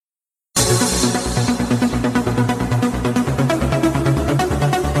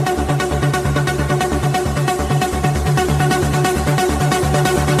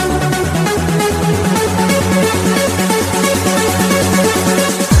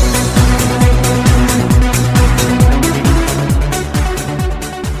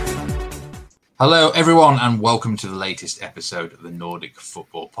Hello, everyone, and welcome to the latest episode of the Nordic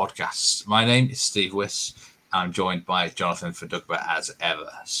Football Podcast. My name is Steve Wiss. I'm joined by Jonathan Verdugba as ever.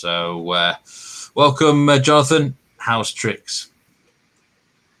 So, welcome, Jonathan. How's tricks?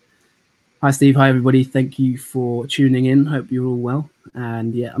 Hi, Steve. Hi, everybody. Thank you for tuning in. Hope you're all well.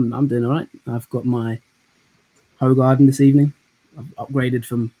 And yeah, I'm doing all right. I've got my Hoegaarden this evening. I've upgraded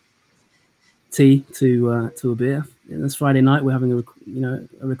from tea to a beer. It's Friday night. We're having a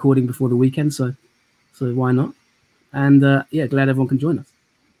recording before the weekend, so why not? And yeah, glad everyone can join us.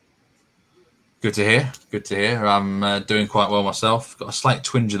 Good to hear. Good to hear. I'm doing quite well myself. Got a slight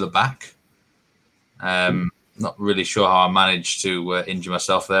twinge of the back. Not really sure how I managed to injure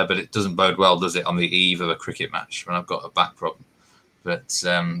myself there, but it doesn't bode well, does it, on the eve of a cricket match when I've got a back problem? But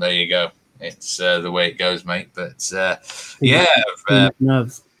there you go. It's the way it goes, mate. But yeah,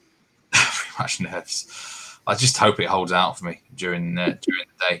 nerves. Pretty much nerves. I just hope it holds out for me during the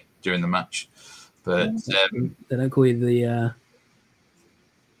day, during the match. But they don't call you the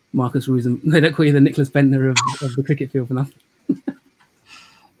Marcus Rosen. They don't call you the Nicholas Bentner of the cricket field for nothing.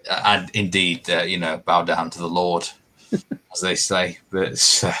 And indeed, bow down to the Lord, as they say.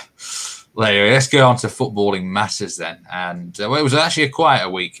 But anyway, let's go on to footballing matters then. And it was actually a quieter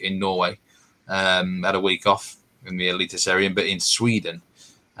week in Norway. Had a week off in the Eliteserien, but in Sweden,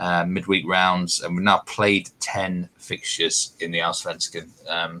 midweek rounds, and we've now played 10 fixtures in the Allsvenskan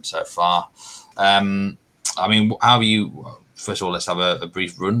so far. I mean, how have you? First of all, let's have a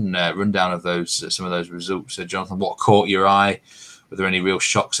brief rundown of some of those results. So, Jonathan, what caught your eye? Were there any real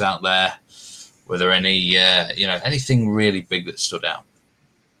shocks out there? Were there any, anything really big that stood out?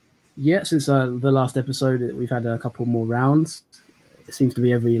 Yeah, since the last episode, we've had a couple more rounds. It seems to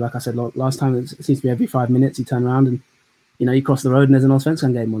be like I said last time, it seems to be every 5 minutes you turn around and, you cross the road and there's an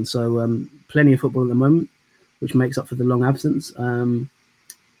Allsvenskan game on. So plenty of football at the moment, which makes up for the long absence.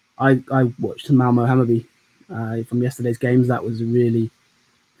 I watched Malmo Hammarby from yesterday's games. That was a really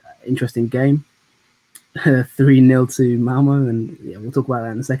interesting game. 3-0 to Malmo, and yeah, we'll talk about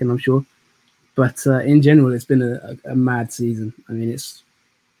that in a second, I'm sure. But in general, it's been a mad season. I mean, it's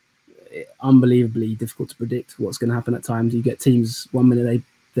unbelievably difficult to predict what's going to happen at times. You get teams 1 minute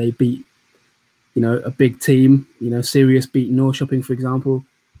they beat, a big team. Sirius beat Norrköping, for example.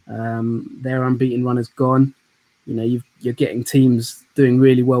 Their unbeaten run is gone. You're getting teams doing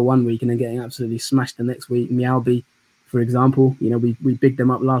really well 1 week and then getting absolutely smashed the next week. Mjällby, for example, we bigged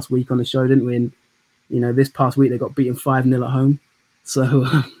them up last week on the show, didn't we? And this past week they got beaten 5-0 at home. So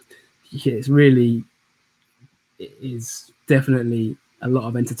yeah, it is definitely a lot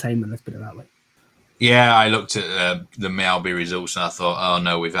of entertainment, let's put it that way. Yeah, I looked at the Mjällby results and I thought, oh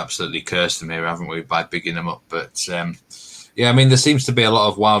no, we've absolutely cursed them here, haven't we, by bigging them up? But yeah, I mean, there seems to be a lot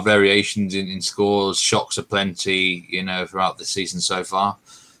of wild variations in scores. Shocks are plenty, throughout the season so far.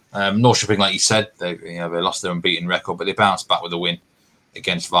 Norrköping, like you said, they lost their unbeaten record, but they bounced back with a win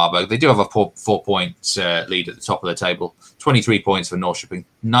against Varberg. They do have a 4-point lead at the top of the table. 23 points for Norrköping,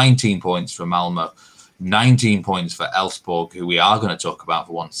 19 points for Malmo, 19 points for Elfsborg, who we are going to talk about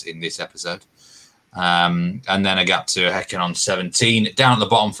for once in this episode. And then a gap to Häcken on 17. Down at the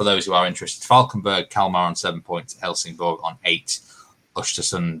bottom, for those who are interested, Falkenberg, Kalmar on 7 points, Helsingborg on 8,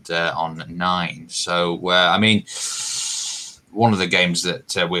 Östersund on 9. So, I mean, one of the games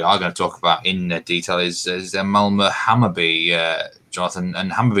that we are going to talk about in detail is Malmö Hammarby, Jonathan.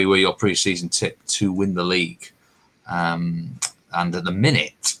 And Hammarby were your pre-season tip to win the league. And at the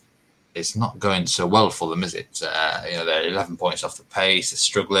minute, it's not going so well for them, is it? They're 11 points off the pace. They're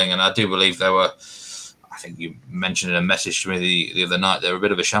struggling. And I do believe they were, I think you mentioned in a message to me the other night, they were a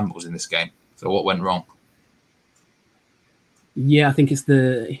bit of a shambles in this game. So what went wrong? Yeah, I think it's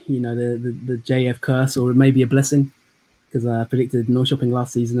the JF curse, or maybe a blessing, because I predicted Norrköping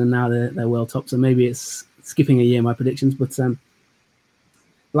last season and now they're well top. So maybe it's skipping a year, my predictions. But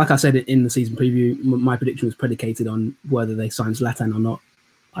like I said in the season preview, my prediction was predicated on whether they signed Zlatan or not.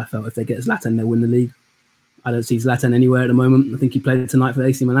 I felt if they get Zlatan, they'll win the league. I don't see Zlatan anywhere at the moment. I think he played tonight for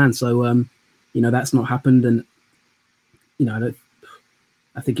AC Milan. So, that's not happened. And,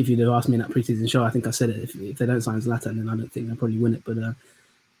 I think if you'd have asked me in that preseason show, I think I said it. If they don't sign Zlatan, then I don't think they'll probably win it. But,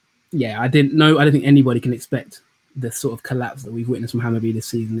 I don't think anybody can expect the sort of collapse that we've witnessed from Hammarby this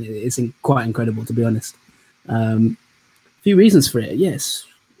season. It's quite incredible, to be honest. A few reasons for it, yes.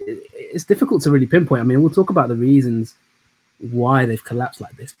 It's difficult to really pinpoint. I mean, we'll talk about the reasons why they've collapsed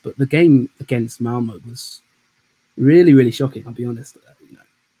like this, but the game against Malmo was really, really shocking, I'll be honest.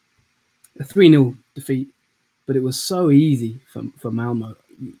 A 3-0 defeat, but it was so easy for Malmo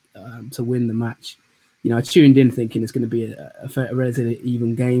to win the match. I tuned in thinking it's going to be a relatively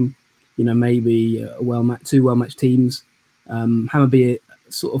even game. Maybe two well-matched teams. Hammarby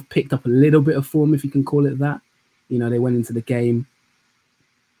sort of picked up a little bit of form, if you can call it that. You know, they went into the game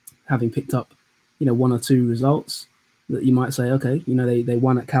having picked up, you know, 1 or 2 results that you might say, okay, you know, they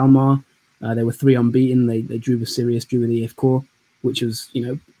won at Kalmar. They were 3 unbeaten. They drew with Sirius, drew with EF Core, which was, you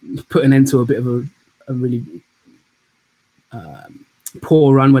know, put an end to a bit of a really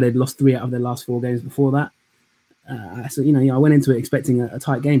poor run where they'd lost 3 out of their last 4 games before that. So, you know, I went into it expecting a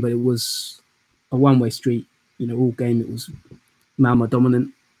tight game, but it was a one-way street. You know, all game it was Malmö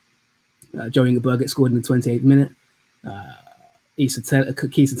dominant. Joe Ingeberg scored in the 28th minute. Kisa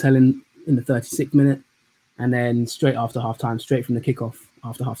Tellin in the 36th minute. And then straight after half-time, straight from the kickoff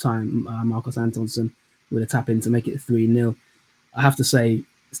after half-time, Marcus Antonsson with a tap-in to make it 3-0. I have to say,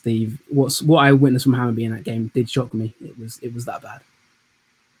 Steve, what I witnessed from Hammarby in that game did shock me. It was that bad.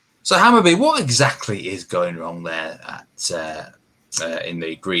 So Hammarby, what exactly is going wrong there at in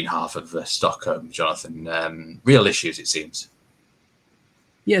the green half of Stockholm, Jonathan? Real issues, it seems.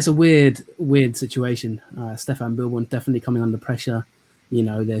 Yeah, it's a weird situation. Stefan Billborn definitely coming under pressure. You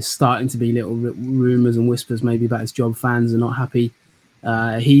know, there's starting to be little rumours and whispers maybe about his job. Fans are not happy.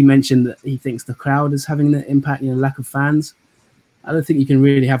 He mentioned that he thinks the crowd is having the impact, you know, lack of fans. I don't think you can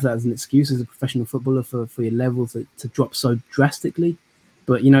really have that as an excuse as a professional footballer for your level to drop so drastically.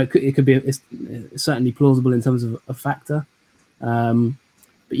 But, you know, it could be it's certainly plausible in terms of a factor. But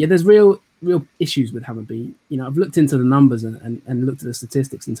yeah, there's real issues with Hammarby. You know, I've looked into the numbers and looked at the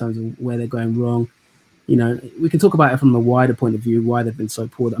statistics in terms of where they're going wrong. You know, we can talk about it from a wider point of view, why they've been so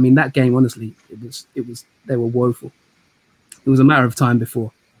poor. I mean, that game, honestly, it was they were woeful. It was a matter of time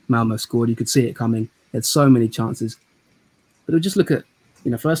before Malmö scored. You could see it coming. They had so many chances. But I'll just look at,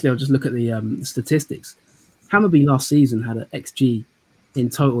 you know, firstly, I'll just look at the statistics. Hammarby last season had an XG in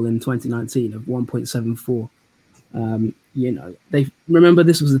total in 2019 of 1.74. You know, they remember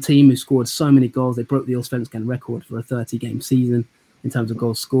this was a team who scored so many goals. They broke the Allsvenskan record for a 30-game season in terms of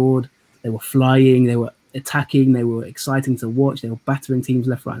goals scored. They were flying, they were attacking, they were exciting to watch. They were battering teams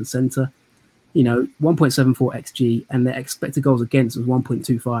left, right, and centre. You know, 1.74 XG, and their expected goals against was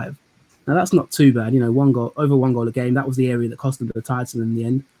 1.25. Now that's not too bad. You know, over one goal a game. That was the area that cost them the title in the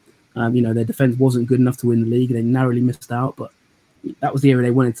end. You know, their defence wasn't good enough to win the league. They narrowly missed out, but that was the area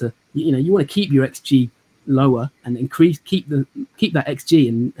they wanted to. You know, you want to keep your XG lower and keep that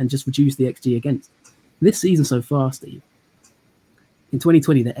XG and just reduce the XG against. This season so far, Steve, in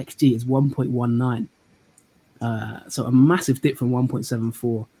 2020, the XG is 1.19. So a massive dip from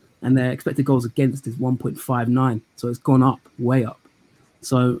 1.74, and their expected goals against is 1.59. So it's gone up, way up.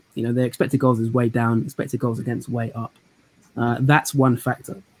 So, you know, their expected goals is way down, expected goals against way up. That's one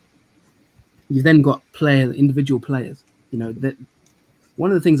factor. You've then got individual players. You know, that one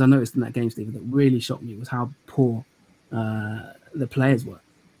of the things I noticed in that game, Steve, that really shocked me was how poor the players were.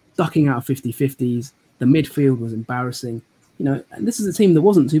 Ducking out of 50-50s, the midfield was embarrassing. You know, and this is a team that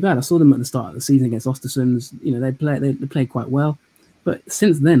wasn't too bad. I saw them at the start of the season against Östersunds. You know, they played quite well. But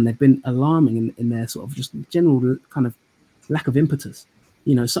since then, they've been alarming in their sort of just general kind of lack of impetus.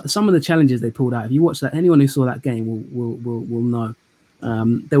 You know, some of the challenges they pulled out. If you watch that, anyone who saw that game will know.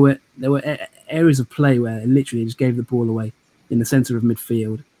 There were areas of play where they literally just gave the ball away in the centre of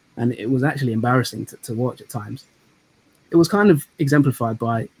midfield, and it was actually embarrassing to watch at times. It was kind of exemplified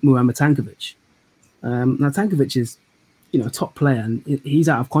by Muamer Tankovic. Now Tankovic is, you know, a top player, and he's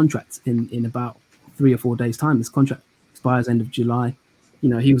out of contract in about 3 or 4 days' time. His contract expires end of July. You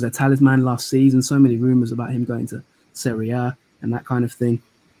know, he was a talisman last season. So many rumours about him going to Serie A and that kind of thing.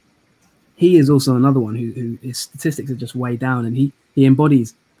 He is also another one who his statistics are just way down, and he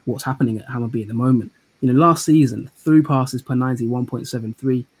embodies what's happening at Hammarby at the moment. You know, last season, through passes per 90,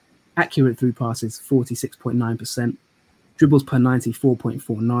 1.73, accurate through passes, 46.9%, dribbles per 90,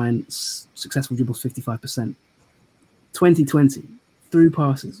 4.49, successful dribbles, 55%. 2020, through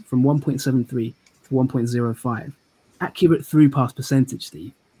passes from 1.73 to 1.05, accurate through pass percentage,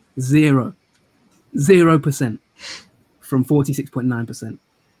 Steve, 0% from 46.9%.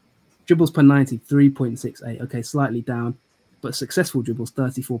 Dribbles per 90, 3.68. Okay, slightly down, but successful dribbles,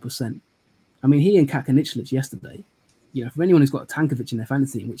 34%. I mean, he and Kakanicic yesterday, you know, for anyone who's got Tankovic in their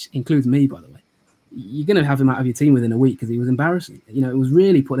fantasy team, which includes me, by the way, you're going to have him out of your team within a week because he was embarrassing. You know, it was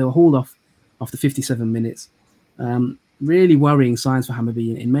really poor. They were hauled off after 57 minutes. Really worrying signs for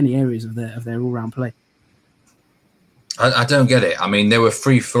Hammarby in many areas of their all-round play. I don't get it. I mean, they were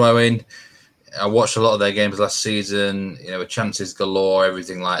free-flowing. I watched a lot of their games last season, you know, with chances galore,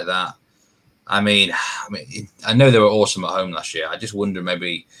 everything like that. I mean, I know they were awesome at home last year. I just wonder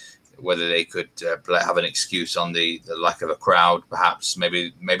maybe whether they could have an excuse on the lack of a crowd, perhaps.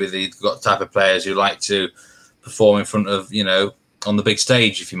 Maybe they've got the type of players who like to perform in front of, you know, on the big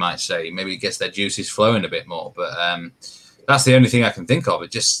stage, if you might say. Maybe it gets their juices flowing a bit more. But That's the only thing I can think of.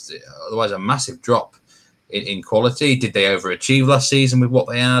 It just otherwise a massive drop in quality. Did they overachieve last season with what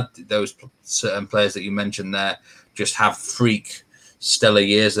they had? Did those certain players that you mentioned there just have freak stellar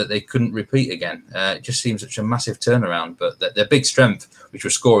years that they couldn't repeat again? It just seems such a massive turnaround. But their big strength, which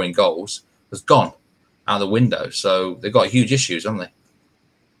was scoring goals, was gone out the window. So they've got huge issues, haven't they?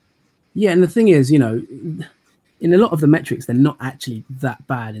 Yeah, and the thing is, in a lot of the metrics, they're not actually that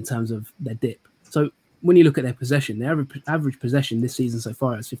bad in terms of their dip. So when you look at their possession, their average possession this season so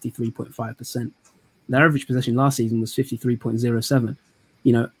far is 53.5%. Their average possession last season was 53.07.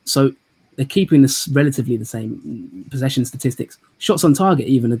 So they're keeping this relatively the same possession statistics. Shots on target,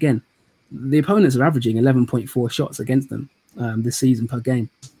 even again, the opponents are averaging 11.4 shots against them this season per game.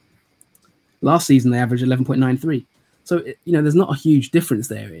 Last season, they averaged 11.93. So, there's not a huge difference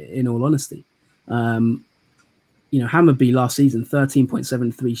there, in all honesty. Hammarby last season,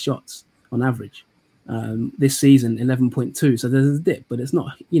 13.73 shots on average. This season, 11.2. So there's a dip, but it's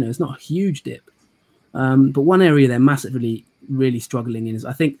not, it's not a huge dip. But one area they're massively, really struggling in is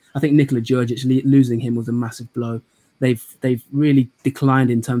I think Nikola Djurdjic, losing him was a massive blow. They've really declined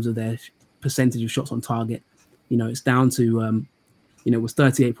in terms of their percentage of shots on target. It's down to, it was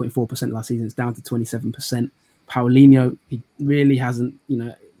 38.4% last season. It's down to 27%. Paulinho, he really hasn't,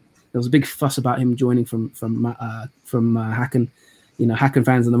 there was a big fuss about him joining from Häcken. Häcken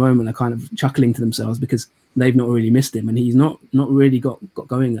fans at the moment are kind of chuckling to themselves because they've not really missed him, and he's not really got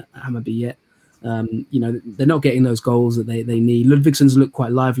going at Hammarby yet. They're not getting those goals that they need. Ludvigsson's looked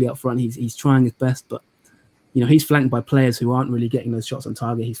quite lively up front. He's trying his best, but he's flanked by players who aren't really getting those shots on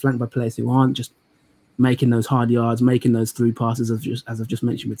target. He's flanked by players who aren't just making those hard yards, making those through passes, as I've just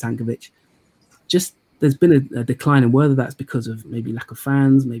mentioned with Tankovic. Just there's been a decline, and whether that's because of maybe lack of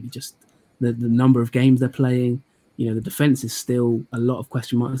fans, maybe just the number of games they're playing. The defense is still a lot of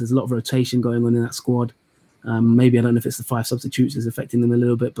question marks. There's a lot of rotation going on in that squad. Maybe I don't know if it's the 5 substitutes is affecting them a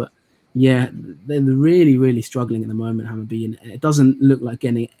little bit, but yeah, they're really, really struggling at the moment, Hammarby, and it doesn't look like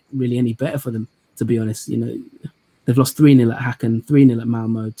getting really any better for them, to be honest. They've lost 3-0 at Häcken, 3-0 at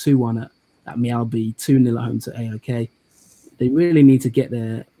Malmo, 2-1 at Mjällby, 2-0 at home to AOK. They really need to get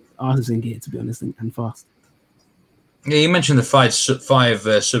their arses in gear, to be honest, and fast. Yeah, you mentioned the five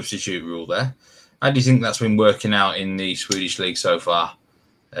substitute rule there. How do you think that's been working out in the Swedish league so far,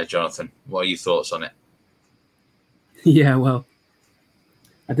 Jonathan? What are your thoughts on it? Yeah, well,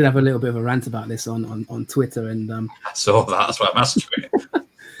 I did have a little bit of a rant about this on Twitter, and I saw that. That's why I'm asking it.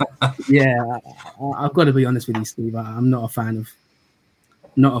 Yeah, I've got to be honest with you, Steve. I'm not a fan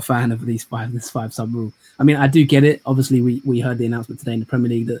of this five sub rule. I mean, I do get it. Obviously, we heard the announcement today in the Premier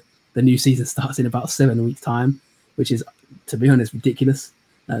League that the new season starts in about 7 weeks' time, which is, to be honest, ridiculous.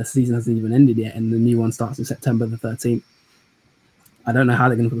 The season hasn't even ended yet, and the new one starts in September the 13th. I don't know how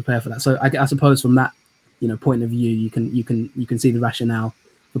they're going to prepare for that. So I suppose from that point of view, you can see the rationale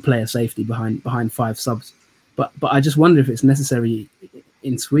for player safety behind 5 subs. But I just wonder if it's necessary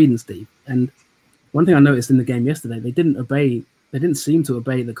in Sweden, Steve. And one thing I noticed in the game yesterday, they didn't seem to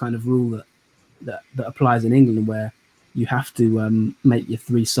obey the kind of rule that applies in England, where you have to make your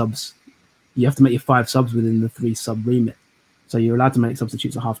 3 subs. You have to make your 5 subs within the 3 sub remit. So you're allowed to make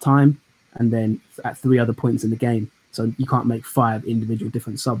substitutes at half time and then at 3 other points in the game. So you can't make 5 individual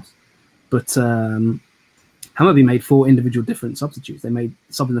different subs. But Hammarby made 4 individual different substitutes. They made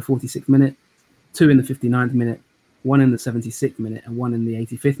sub in the 46th minute, 2 in the 59th minute, 1 in the 76th minute, and 1 in the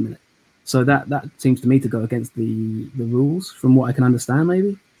 85th minute. So that seems to me to go against the rules, from what I can understand,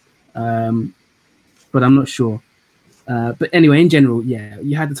 maybe. But I'm not sure. But anyway, in general, yeah,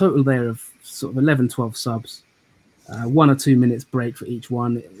 you had a total there of sort of 11, 12 subs, 1 or 2 minutes break for each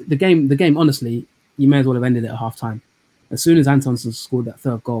one. The game, honestly, you may as well have ended it at half time. As soon as Antonsson scored that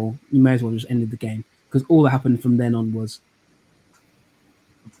 3rd goal, you may as well just ended the game, because all that happened from then on was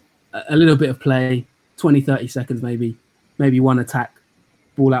a little bit of play, 20, 30 seconds maybe 1 attack,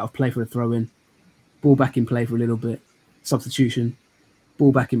 ball out of play for a throw-in, ball back in play for a little bit, substitution,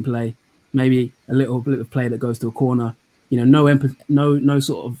 ball back in play, maybe a little bit of play that goes to a corner. No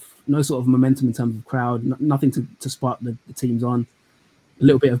sort of momentum in terms of crowd, nothing to spark the teams on. A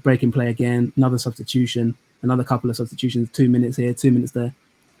little bit of break in play again, another substitution, another couple of substitutions, 2 minutes here, 2 minutes there.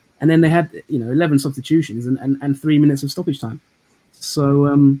 And then they had 11 substitutions and 3 minutes of stoppage time.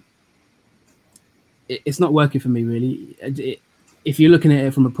 So it's not working for me, really. If you're looking at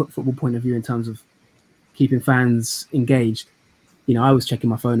it from a football point of view in terms of keeping fans engaged, I was checking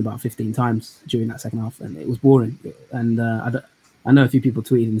my phone about 15 times during that second half, and it was boring. And I know a few people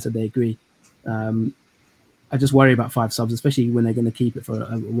tweeted and said they agree. I just worry about 5 subs, especially when they're going to keep it for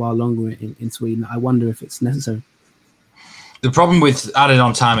a while longer in Sweden. I wonder if it's necessary. The problem with added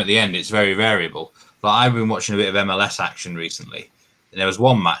on time at the end, it's very variable. Like I've been watching a bit of MLS action recently, and there was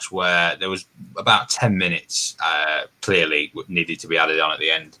one match where there was about 10 minutes clearly needed to be added on at the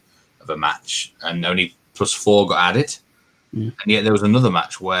end of a match, and only +4 got added. And yet there was another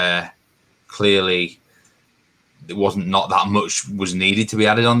match where clearly it wasn't not that much was needed to be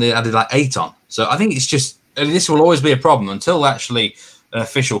added on. They added like 8 on. So I think it's just, this will always be a problem until actually an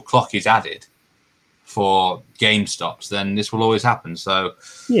official clock is added for game stops. Then this will always happen. So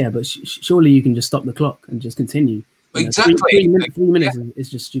yeah, but surely you can just stop the clock and just continue. Exactly. 3 minutes is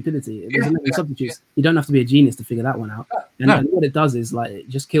just stupidity. There's 11 substitutes. You don't have to be a genius to figure that one out. And what it does is like it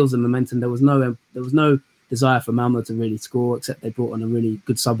just kills the momentum. There was no desire for Malmo to really score, except they brought on a really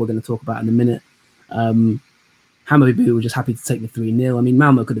good sub we're going to talk about in a minute. Hammarby were just happy to take the 3-0. I mean,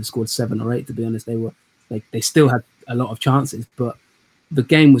 Malmo could have scored 7 or 8, to be honest. They still had a lot of chances, but the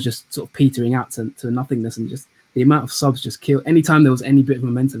game was just sort of petering out to nothingness, and just the amount of subs just killed. Anytime there was any bit of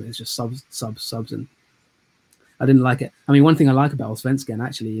momentum, it's just subs, and I didn't like it. I mean, one thing I like about Allsvenskan,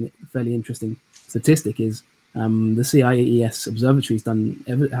 actually, a fairly interesting statistic, is the CIES Observatory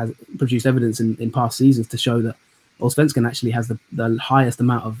has produced evidence in past seasons to show that Allsvenskan actually has the highest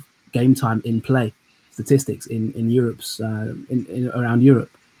amount of game time in play statistics in Europe's around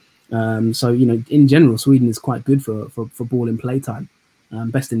Europe. So in general, Sweden is quite good for ball in play time,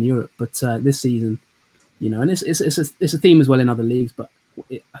 best in Europe. But this season, and it's a theme as well in other leagues. But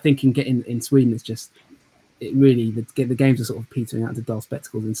I think in Sweden, it's just the games are sort of petering out to dull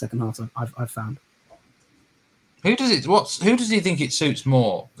spectacles in second half. I've found. Who does he think it suits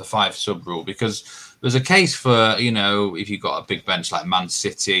more, the 5 sub rule? Because there's a case for, if you've got a big bench like Man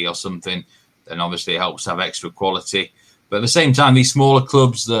City or something, then obviously it helps have extra quality. But at the same time, these smaller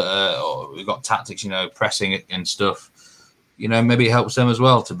clubs that we've got tactics, pressing and stuff, maybe it helps them as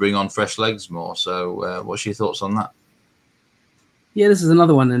well to bring on fresh legs more. So what's your thoughts on that? Yeah, this is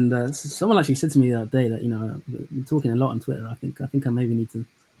another one. And someone actually said to me the other day that, we're talking a lot on Twitter. I think I maybe need to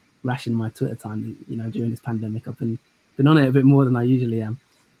ration my Twitter time, during this pandemic. I've been on it a bit more than I usually am.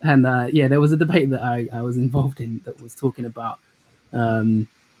 And there was a debate that I was involved in that was talking about, will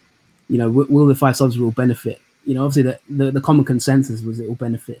the 5 subs rule benefit? Obviously the common consensus was it will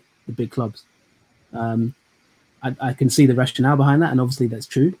benefit the big clubs. I can see the rationale behind that, and obviously that's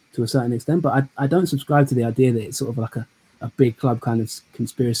true to a certain extent, but I don't subscribe to the idea that it's sort of like a big club kind of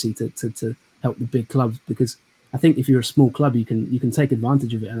conspiracy to help the big clubs, because I think if you're a small club, you can take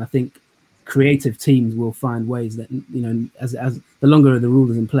advantage of it. And I think creative teams will find ways that, as the longer the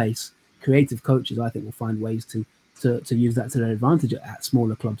rule is in place, creative coaches, I think, will find ways to use that to their advantage at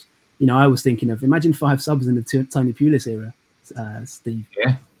smaller clubs. I was thinking of, imagine 5 subs in the Tony Pulis era, Steve.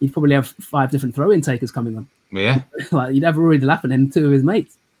 Yeah. You'd probably have 5 different throw-in takers coming on. Yeah. Like you'd have Rory Delap and 2 of his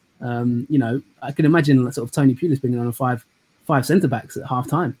mates. I can imagine sort of Tony Pulis bringing on 5 centre-backs at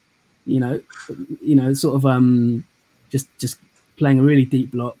half-time. Sort of just playing a really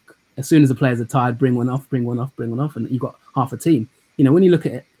deep block. As soon as the players are tired, bring one off, and you've got half a team. When you look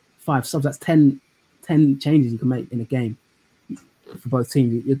at it, 5 subs, that's 10 changes you can make in a game for both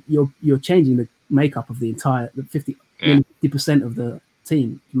teams. You're changing the makeup of the entire 50% of the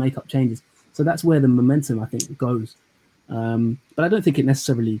team makeup changes. So that's where the momentum, I think, goes. But I don't think it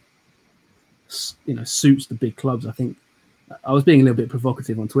necessarily suits the big clubs. I think I was being a little bit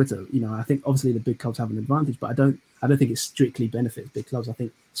provocative on Twitter. I think obviously the big clubs have an advantage, but I don't think it strictly benefits big clubs. I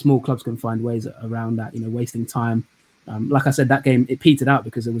think small clubs can find ways around that, wasting time. Like I said, that game, it petered out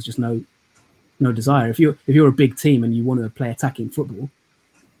because there was just no desire. If you're a big team and you want to play attacking football,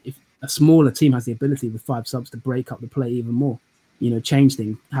 if a smaller team has the ability with 5 subs to break up the play even more, change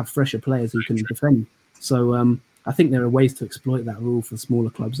things, have fresher players who can defend. So I think there are ways to exploit that rule for smaller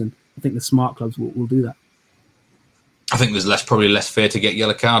clubs, and I think the smart clubs will do that. I think there's probably less fear to get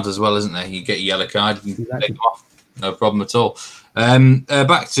yellow cards as well, isn't there? You get a yellow card, you can take them off, no problem at all.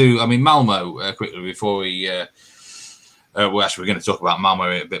 Back to, Malmo quickly before we. We're going to talk about Malmo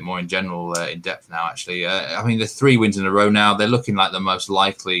a bit more in general, in depth now. Actually, the 3 wins in a row now. They're looking like the most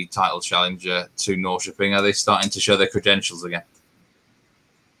likely title challenger to Norrköping. Are they starting to show their credentials again?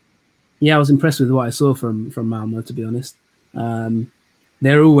 Yeah, I was impressed with what I saw from Malmo, to be honest.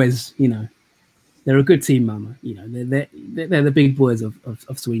 They're always, they're a good team, Malmo. They're the big boys of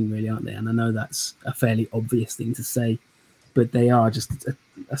Sweden, really, aren't they? And I know that's a fairly obvious thing to say, but they are just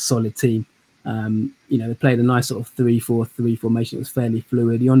a solid team. They played a nice sort of 3-4-3 formation. It was fairly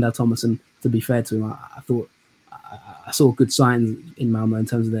fluid. Jondal Thomason, to be fair to him, I thought I saw good signs in Malmo in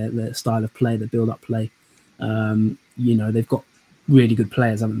terms of their style of play, their build-up play. They've got really good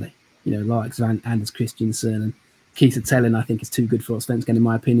players, haven't they? Like Anders Christiansen and Keita Tellin, I think is too good for Allsvenskan, in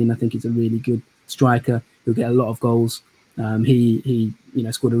my opinion. I think he's a really good striker. He'll get a lot of goals. He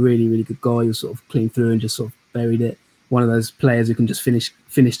scored a really, really good goal. He was sort of clean through and just sort of buried it. One of those players who can just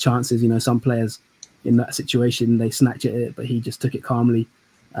finish chances. Some players in that situation, they snatch at it, but he just took it calmly.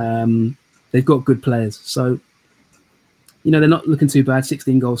 They've got good players. So, they're not looking too bad.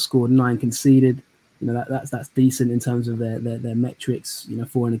 16 goals scored, 9 conceded. That's decent in terms of their metrics,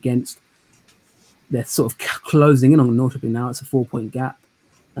 for and against. They're sort of closing in on Northrop now. It's a 4-point gap.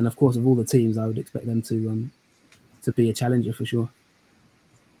 And of course, of all the teams, I would expect them to be a challenger for sure.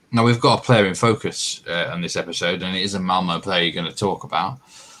 Now, we've got a player in focus on this episode, and it is a Malmo player you're going to talk about.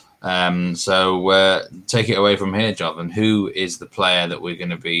 So take it away from here, Jonathan. Who is the player that we're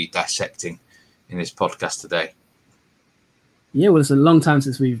going to be dissecting in this podcast today? Yeah, well, it's a long time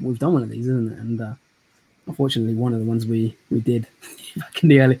since we've done one of these, isn't it? And unfortunately, one of the ones we did back in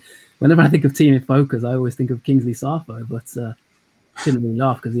the early. Whenever I think of team in focus, I always think of Kingsley Sarfo, but shouldn't really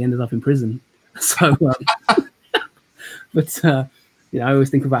laugh because he ended up in prison. So, I always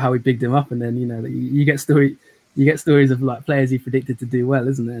think about how we bigged him up, and then you get stories of like players he predicted to do well,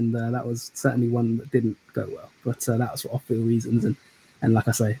 isn't it? And that was certainly one that didn't go well. But that was for off-field reasons, and like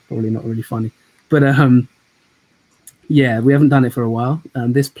I say, probably not really funny. But yeah, we haven't done it for a while.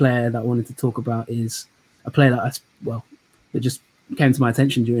 This player that I wanted to talk about is a player that just came to my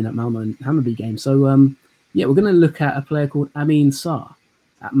attention during that Malmo and Hammarby game. So we're going to look at a player called Amin Sarr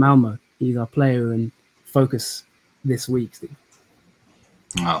at Malmo. He's our player in focus this week, Steve.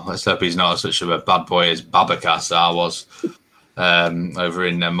 Oh, let's hope he's not such a bad boy as Babacar Sarr was over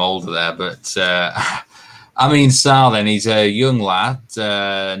in Molde there. But Amin Sarr, then, he's a young lad,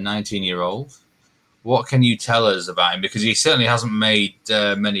 19-year-old. What can you tell us about him? Because he certainly hasn't made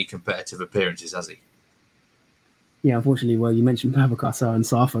many competitive appearances, has he? Yeah, unfortunately, well, you mentioned Babacar Sarr and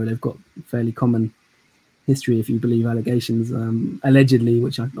Sarfo. They've got fairly common history, if you believe allegations, allegedly,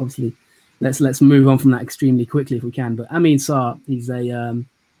 which obviously let's move on from that extremely quickly if we can. But Amin Sarr, he's a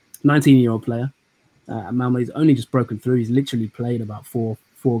 19-year-old player. Malmo, he's only just broken through. He's literally played about four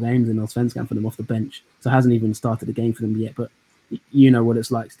games in Allsvenskan for them off the bench, so hasn't even started a game for them yet. But you know what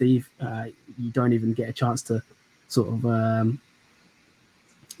it's like, Steve. You don't even get a chance to sort of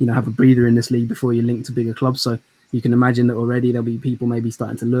have a breather in this league before you link to bigger clubs. So you can imagine that already there'll be people maybe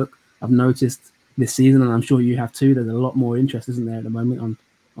starting to look. I've noticed this season, and I'm sure you have too, there's a lot more interest, isn't there, at the moment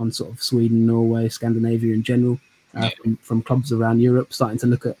on sort of Sweden, Norway, Scandinavia in general, from clubs around Europe starting to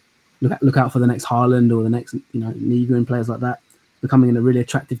look out for the next Haaland or the next Niga and players like that, becoming a really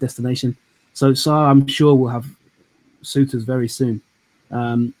attractive destination. So Sarr, I'm sure, will have suitors very soon.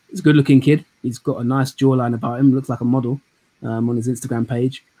 He's a good-looking kid. He's got a nice jawline about him. Looks like a model on his Instagram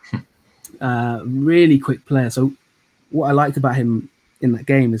page. Really quick player. So what I liked about him in that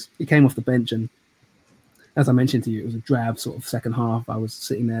game is he came off the bench, and as I mentioned to you, it was a drab sort of second half. I was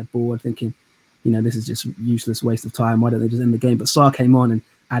sitting there bored thinking, this is just a useless waste of time. Why don't they just end the game? But Sarr came on and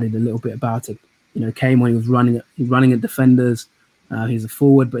added a little bit about it. Came on, he was running at defenders. He's a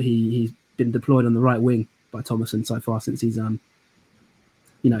forward, but he's been deployed on the right wing by Thomason so far since he's in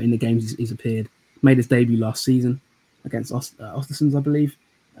the games he's appeared. Made his debut last season against Ostersunds, I believe.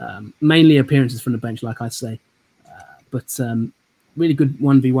 Mainly appearances from the bench, like I say, but really good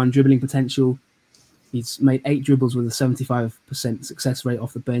 1v1 dribbling potential. He's made 8 dribbles with a 75% success rate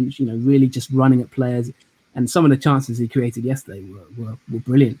off the bench. Really just running at players, and some of the chances he created yesterday were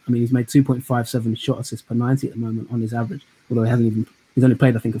brilliant. I mean, he's made 2.57 shot assists per 90 at the moment on his average, although he's only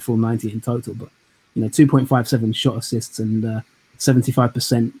played I think a full 90 in total. But 2.57 shot assists and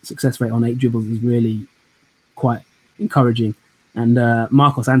 75% success rate on 8 dribbles is really quite encouraging. And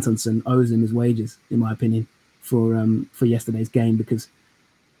Marcos Antonsson owes him his wages, in my opinion, for yesterday's game, because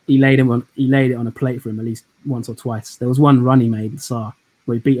he laid it on a plate for him at least once or twice. There was one run he made, Sarr,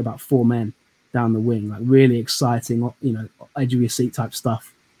 where he beat about 4 men down the wing, like really exciting, edge of your seat type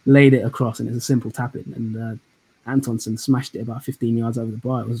stuff. Laid it across, and it's a simple tap in, and Antonsson smashed it about 15 yards over the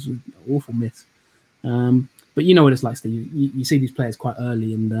bar. It was an awful miss. But you know what it's like, Steve. You see these players quite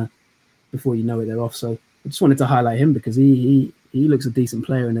early, and before you know it, they're off. So I just wanted to highlight him because he looks a decent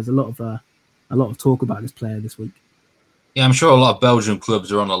player, and there's a lot of talk about this player this week. Yeah, I'm sure a lot of Belgian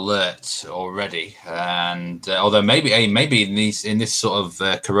clubs are on alert already, and although maybe in this sort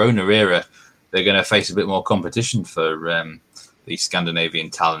of Corona era, they're going to face a bit more competition for these Scandinavian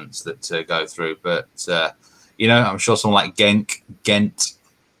talents that go through. But I'm sure someone like Ghent,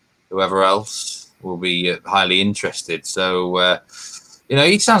 whoever else, will be highly interested. So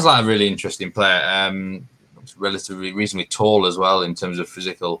he sounds like a really interesting player. Relatively reasonably tall as well in terms of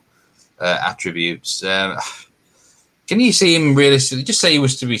physical attributes. Can you see him realistically? Just say he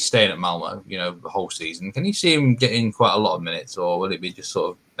was to be staying at Malmo, the whole season. Can you see him getting quite a lot of minutes, or will it be just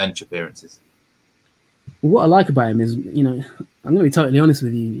sort of bench appearances? What I like about him is, I'm going to be totally honest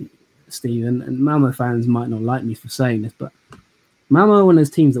with you, Steve, and Malmo fans might not like me for saying this, but Malmo are one of those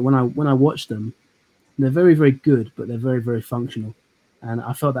teams that when I watch them, they're very, very good, but they're very, very functional. And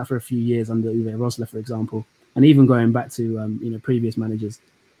I felt that for a few years under Uwe Rosler, for example, and even going back to previous managers.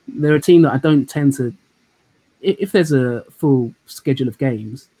 They're a team that I don't tend to, if there's a full schedule of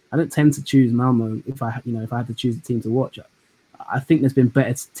games, I don't tend to choose Malmo if I had to choose a team to watch. I think there's been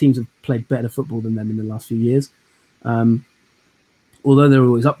better teams have played better football than them in the last few years. Although they're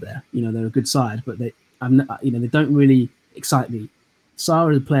always up there, they're a good side, but they don't really excite me.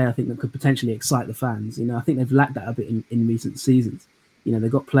 Sarr is a player I think that could potentially excite the fans. I think they've lacked that a bit in recent seasons.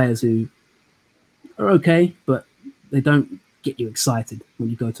 They've got players who are okay, but they don't get you excited when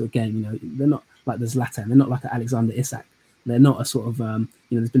you go to a game. They're not like the Zlatan. They're not like an Alexander Isak. They're not a sort of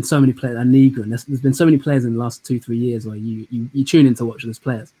there's been so many players, Negrin. There's been so many players in the last 2-3 years where you tune in to watch those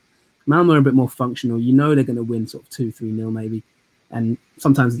players. Malmo are a bit more functional. They're going to win sort of 2-3-0 maybe, and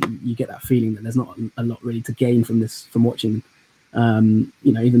sometimes you get that feeling that there's not a lot really to gain from watching.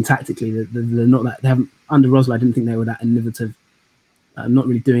 Even tactically, they're not that. They haven't under Rosler. I didn't think they were that innovative. Not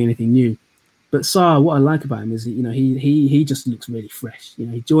really doing anything new. But Sarr, what I like about him is he just looks really fresh.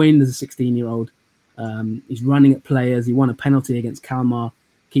 He joined as a 16-year-old. He's running at players. He won a penalty against Kalmar.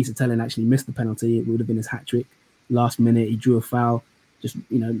 Kiesa Tellin actually missed the penalty. It would have been his hat trick. Last minute, he drew a foul. Just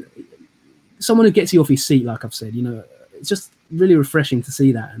someone who gets you off his seat, like I've said. It's just really refreshing to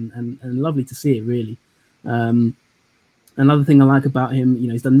see that, and lovely to see it really. Another thing I like about him,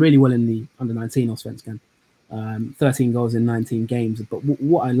 he's done really well in the under-19 Allsvenskan. 13 goals in 19 games. But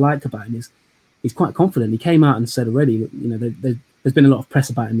what I like about him is he's quite confident. He came out and said already that there's been a lot of press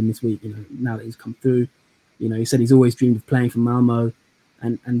about him in this week. Now that he's come through, he said he's always dreamed of playing for Malmo,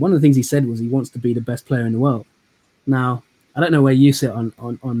 and one of the things he said was he wants to be the best player in the world. Now I don't know where you sit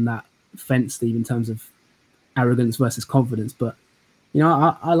on that fence, Steve, in terms of arrogance versus confidence, but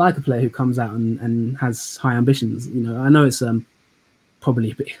I like a player who comes out and has high ambitions. I know it's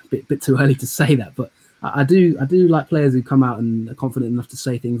probably a bit too early to say that, but I do like players who come out and are confident enough to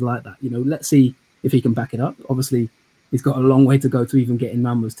say things like that. Let's see if he can back it up. Obviously, he's got a long way to go to even get in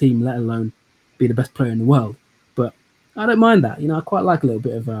Malmo's team, let alone be the best player in the world. But I don't mind that. I quite like a little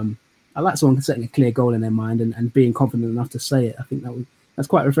bit of I like someone setting a clear goal in their mind and being confident enough to say it. I think that's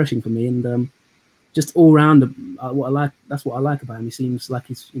quite refreshing for me. And just all round, what I like. That's what I like about him. He seems like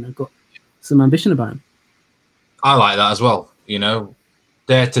he's got some ambition about him. I like that as well.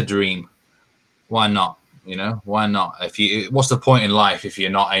 Dare to dream. Why not? Why not? What's the point in life if you're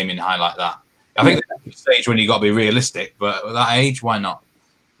not aiming high like that? I think there's a stage when you got to be realistic, but at that age, why not?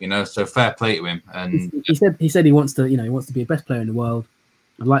 So fair play to him. And he said he wants to, he wants to be the best player in the world.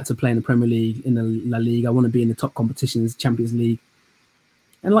 I'd like to play in the Premier League, in the La Liga. I want to be in the top competitions, Champions League.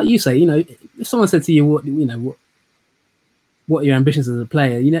 And like you say, if someone said to you, what are your ambitions as a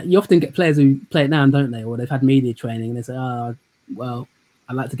player? You often get players who play it down, don't they? Or they've had media training and they say, well,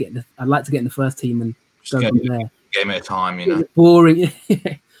 I'd like to get in the first team and go from there. Game at a time, Boring,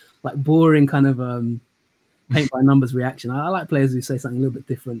 like boring kind of paint by numbers reaction. I like players who say something a little bit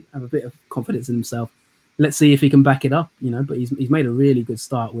different, have a bit of confidence in himself. Let's see if he can back it up, But he's made a really good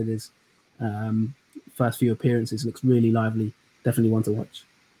start with his first few appearances. Looks really lively. Definitely one to watch.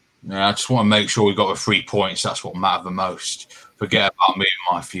 Yeah, I just want to make sure we got the 3 points. That's what matters the most. Forget about me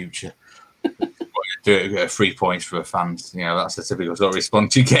and my future. Do it, 3 points for the fans. That's the typical sort of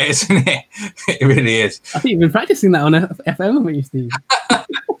response you get, isn't it? It really is. I think you've been practicing that on FM, haven't you, Steve?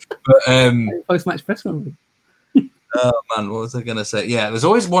 But post-match press conference. Oh man, what was I going to say? Yeah, there's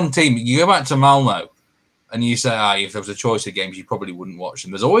always one team. You go back to Malmo, and you say, if there was a choice of games, you probably wouldn't watch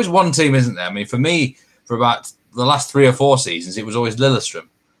them. There's always one team, isn't there? I mean, for me, for about the last 3 or 4 seasons, it was always Lillestrøm.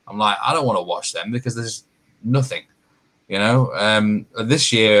 I'm like, I don't want to watch them because there's nothing.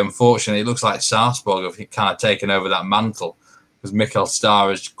 This year, unfortunately, it looks like Sarpsborg have kind of taken over that mantle because Mikael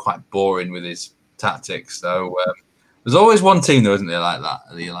Starr is quite boring with his tactics. So there's always one team, though, isn't there, like that?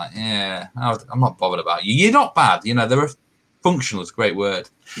 And you're like, yeah, I'm not bothered about you. You're not bad. They're functional. It's a great word.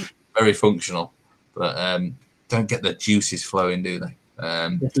 Very functional. But don't get the juices flowing, do they?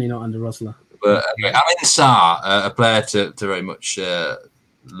 Definitely not under Rosler. But anyway, Amin Sarr, a player to very much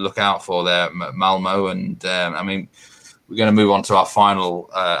look out for there at Malmo. And, we're going to move on to our final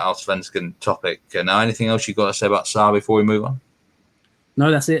Allsvenskan topic. Now, anything else you've got to say about Sarr before we move on?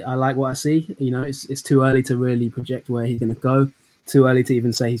 No, that's it. I like what I see. It's too early to really project where he's going to go. Too early to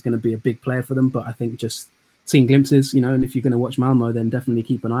even say he's going to be a big player for them. But I think just seeing glimpses, and if you're going to watch Malmo, then definitely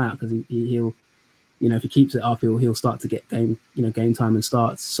keep an eye out because he'll, if he keeps it up, he'll start to get game time and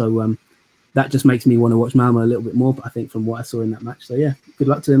starts. So that just makes me want to watch Malmo a little bit more. But I think from what I saw in that match, so yeah, good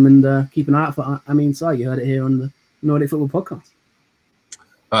luck to him and keep an eye out for Amin Sarr. You heard it here on the Nordic Football Podcast.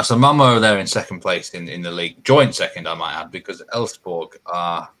 So Malmo are there in second place in the league, joint second, I might add, because Elfsborg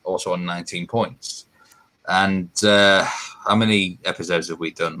are also on 19 points. And how many episodes have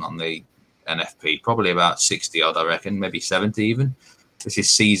we done on the NFP? Probably about 60 odd, I reckon, maybe 70 even. This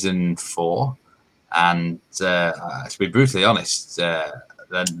is season 4. And to be brutally honest, they're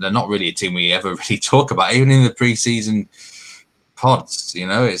not really a team we ever really talk about, even in the pre-season pods. You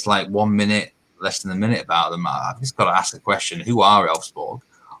know, it's like 1 minute, less than a minute about them. I've just got to ask the question, who are Elfsborg?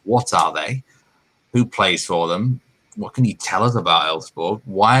 What are they? Who plays for them? What can you tell us about Elfsborg?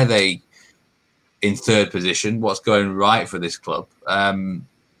 Why are they in third position? What's going right for this club?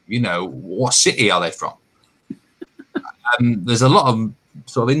 What city are they from? There's a lot of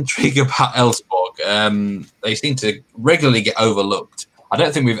sort of intrigue about Elfsborg. They seem to regularly get overlooked. I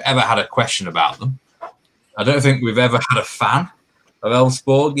don't think we've ever had a question about them. I don't think we've ever had a fan of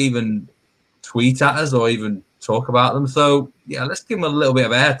Elfsborg even tweet at us or even talk about them. So, yeah, let's give them a little bit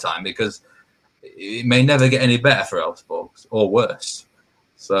of airtime because it may never get any better for Elfsborg or worse.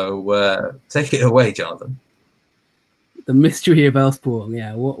 So take it away, Jonathan. The mystery of Elfsborg,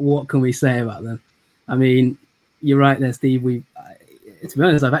 yeah. What can we say about them? I mean, you're right there, Steve. To be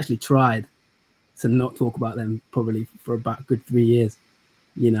honest, I've actually tried to not talk about them probably for about a good 3 years.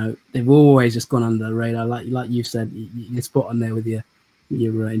 You know, they've always just gone under the radar, like you've said. You're spot on there with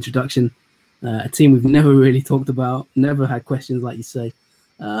your introduction. A team we've never really talked about, never had questions, like you say.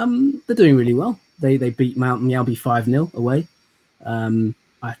 They're doing really well. They beat Mount Mjällby 5-0 away.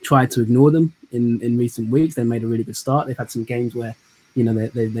 I tried to ignore them in recent weeks. They made a really good start. They've had some games where, you know,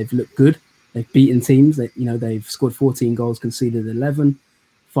 they've looked good. They've beaten teams. They've scored 14 goals, conceded 11,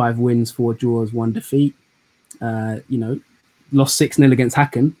 5 wins, 4 draws, 1 defeat. Lost 6-0 against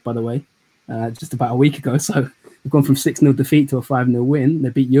Häcken, by the way, just about a week ago. So they've gone from 6-0 defeat to a 5-0 win. They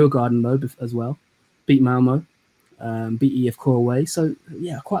beat Djurgården though as well, beat Malmo, beat IFK away. So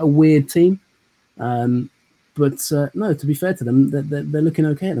yeah, quite a weird team. But no, to be fair to them, they're looking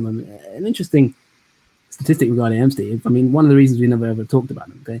okay at the moment. An interesting statistic regarding them, Steve. I mean, one of the reasons we never ever talked about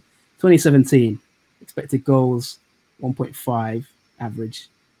them. Okay, 2017 expected goals 1.5 average,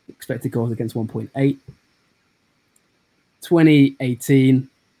 expected goals against 1.8. 2018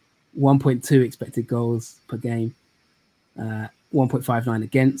 1.2 expected goals per game, 1.59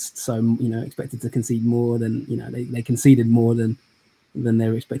 against. So expected to concede more than they conceded more than they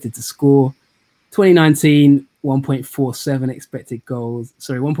were expected to score. 2019 1.47 expected goals.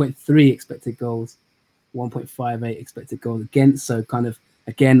 1.3 expected goals, 1.58 expected goals against. So kind of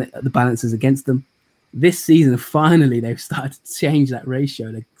again the balance is against them. This season finally they've started to change that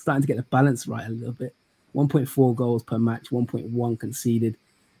ratio. They're starting to get the balance right a little bit. 1.4 goals per match, 1.1 conceded.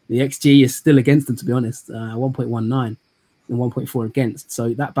 The XG is still against them, to be honest, 1.19 and 1.4 against.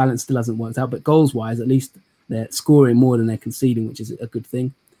 So that balance still hasn't worked out. But goals-wise, at least they're scoring more than they're conceding, which is a good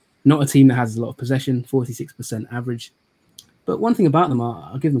thing. Not a team that has a lot of possession, 46% average. But one thing about them,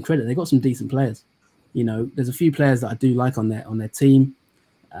 I'll give them credit. They've got some decent players. You know, there's a few players that I do like on their team.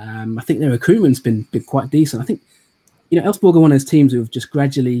 I think their recruitment's been quite decent. I think, Elfsborg are one of those teams who have just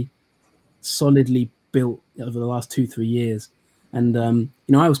gradually, solidly built over the last 2-3 years. And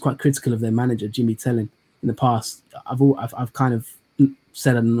I was quite critical of their manager Jimmy Tellin in the past. I've kind of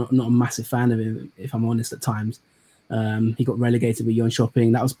said I'm not a massive fan of him, if I'm honest, at times. He got relegated with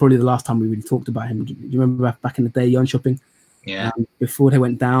Jönköping. That was probably the last time we really talked about him. Do you remember back in the day, Jönköping? Yeah. Before they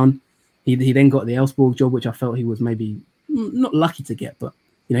went down, he then got the Elfsborg job, which I felt he was maybe not lucky to get, but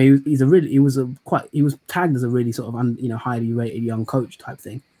he was tagged as a really sort of highly rated young coach type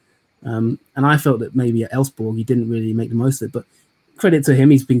thing. And I felt that maybe at Elfsborg he didn't really make the most of it, but credit to him,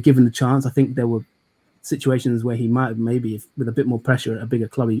 he's been given the chance. I think there were situations where he might have maybe, with a bit more pressure at a bigger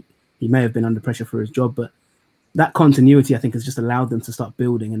club, he may have been under pressure for his job, but that continuity I think has just allowed them to start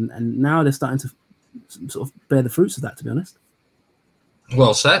building, and now they're starting to sort of bear the fruits of that, to be honest.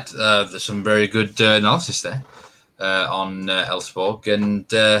 Well said. There's some very good analysis there on Elfsborg, and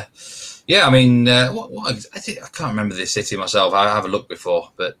I can't remember this city myself. I have a look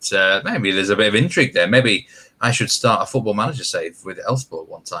before, but maybe there's a bit of intrigue there. Maybe I should start a Football Manager save with Elfsborg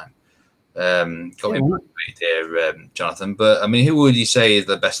one time. Got me here, Jonathan. But I mean, who would you say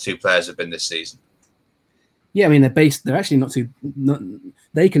the best 2 players have been this season? Yeah, I mean they're actually not too.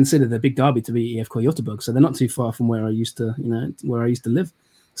 They consider the big derby to be IFK Göteborg, so they're not too far from where I used to live.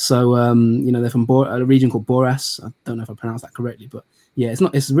 So they're from a region called Boras. I don't know if I pronounced that correctly, but yeah,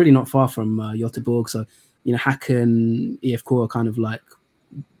 it's really not far from Göteborg. So Häcken, IFK are kind of like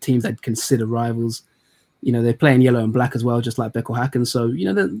teams I'd consider rivals. They play in yellow and black as well, just like Beck or Häcken. So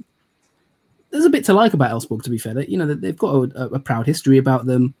there's a bit to like about Elfsborg. To be fair, they've got a proud history about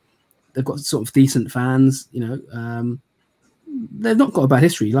them. they've got sort of decent fans. They've not got a bad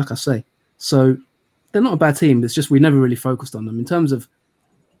history, like I say. So they're not a bad team. It's just we never really focused on them in terms of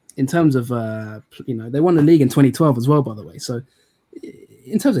they won the league in 2012 as well, by the way. So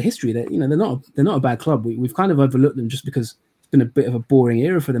in terms of history, they're not a bad club. We've kind of overlooked them just because it's been a bit of a boring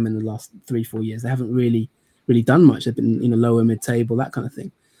era for them in the last 3-4 years. They haven't really done much. They've been lower mid-table, that kind of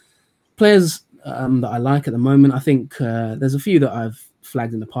thing. Players that I like at the moment, I think there's a few that I've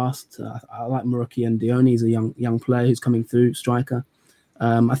flagged in the past. I like Moroki and Dione. He's a young player who's coming through, striker.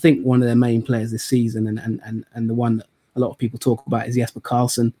 I think one of their main players this season and the one that a lot of people talk about is Jesper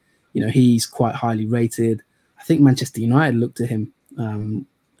Karlsson. He's quite highly rated. I think Manchester United looked at him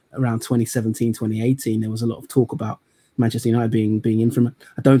around 2017, 2018. There was a lot of talk about Manchester United being in from it.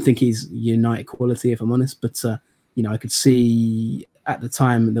 I don't think he's United quality, if I'm honest, but I could see at the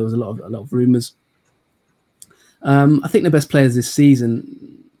time there was a lot of rumours. I think the best players this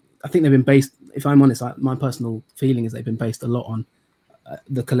season, I think they've been based, if I'm honest, my personal feeling is they've been based a lot on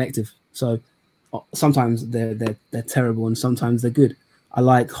the collective. So sometimes they're terrible and sometimes they're good. I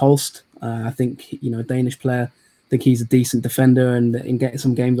like Holst. I think, Danish player. I think he's a decent defender, and in getting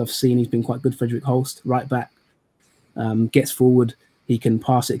some games I've seen, he's been quite good. Fredrik Holst, right back, gets forward. He can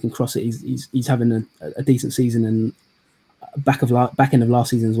pass it, he can cross it. He's having a decent season, and back end of last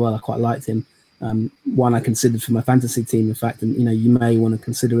season as well. I quite liked him. One I considered for my fantasy team, in fact, and you may want to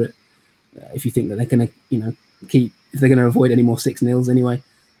consider it if you think that they're going to, if they're going to avoid any more 6-0s anyway.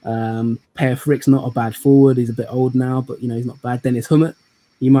 Per Frick's not a bad forward. He's a bit old now, but he's not bad. Dennis Hummert,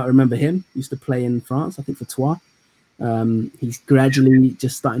 you might remember him. Used to play in France, I think, for Troyes. He's gradually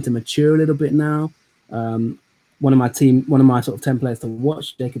just starting to mature a little bit now. One of my sort of 10 players to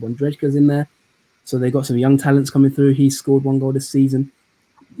watch, Jacob Ondrejka's in there. So they got some young talents coming through. He scored 1 goal this season.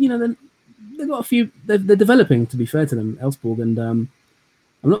 They've got a few. They're developing, to be fair to them, Elfsborg, and I'm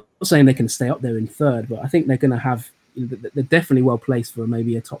not saying they can stay up there in third, but I think they're going to have. They're definitely well placed for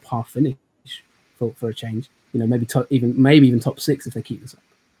maybe a top half finish for a change. Maybe even top 6 if they keep this up.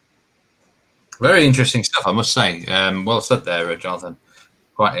 Very interesting stuff, I must say. Well said there, Jonathan.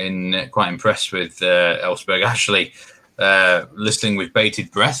 Quite impressed with Elfsborg. Actually, listening with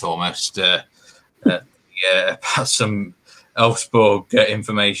bated breath almost. About some Elfsborg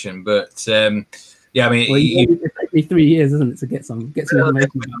information, but yeah, I mean, it took me 3 years, isn't it, to get some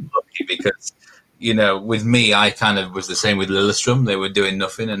information? Because with me, I kind of was the same with Lillestrøm. They were doing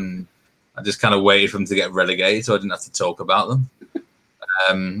nothing, and I just kind of waited for them to get relegated, so I didn't have to talk about them.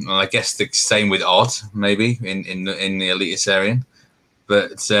 And I guess the same with Odd, maybe in the Eliteserien.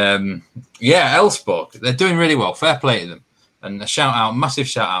 But Elfsborg, they're doing really well. Fair play to them, and massive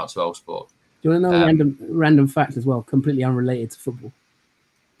shout out to Elfsborg. Do you want to know a random fact as well, completely unrelated to football?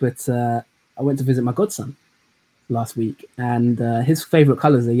 But I went to visit my godson last week, and his favourite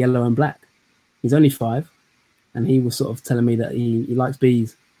colours are yellow and black. He's only 5, and he was sort of telling me that he likes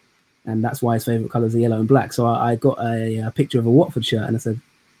bees, and that's why his favourite colours are yellow and black. So I got a picture of a Watford shirt, and I said,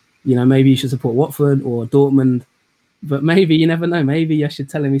 maybe you should support Watford or Dortmund, but maybe, you never know, maybe I should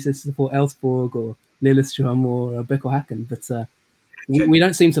tell him he should support Elfsborg or Lillestrøm or Beko Häcken. But we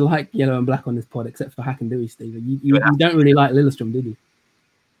don't seem to like yellow and black on this pod, except for Häcken, do we, Steve? You don't really like Lillestrøm, did you?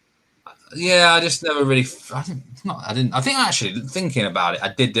 Yeah, I just never really. I think actually, thinking about it,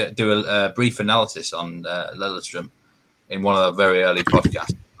 I did do a brief analysis on Lillestrøm in one of the very early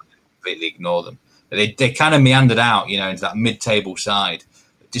podcasts. I completely ignore them. They kind of meandered out, into that mid-table side.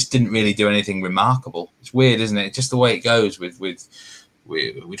 It just didn't really do anything remarkable. It's weird, isn't it? Just the way it goes with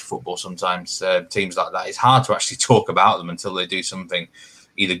football. Sometimes teams like that, it's hard to actually talk about them until they do something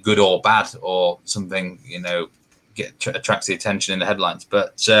either good or bad, or something attracts the attention in the headlines.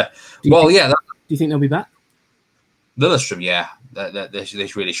 But do you think they'll be back? Lillestrøm, yeah, they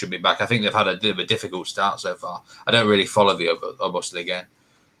really should be back. I think they've had a bit of a difficult start so far. I don't really follow the Obosligaen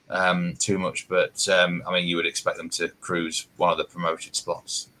too much, but you would expect them to cruise one of the promoted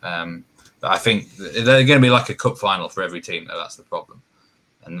spots. But I think they're going to be like a cup final for every team, though. That's the problem,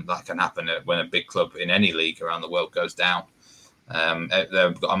 and that can happen when a big club in any league around the world goes down.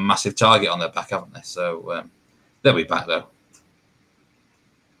 They've got a massive target on their back, haven't they? So they'll be back, though.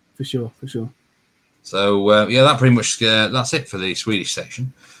 For sure. So that pretty much that's it for the Swedish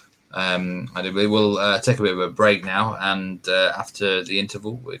section. We will take a bit of a break now, and after the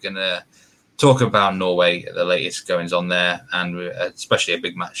interval, we're going to talk about Norway, the latest goings on there, and especially a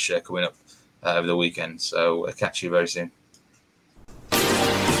big match coming up over the weekend. So I'll catch you very soon.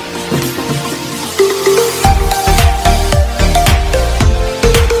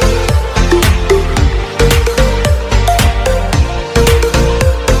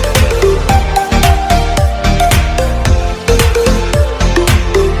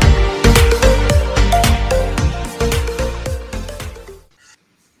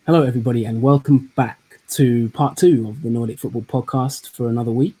 Hello, everybody, and welcome back to part 2 of the Nordic Football Podcast for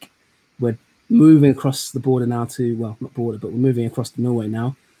another week. We're moving across the border now to, well, not border, but we're moving across to Norway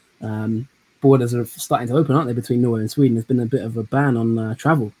now. Borders are starting to open, aren't they, between Norway and Sweden? There's been a bit of a ban on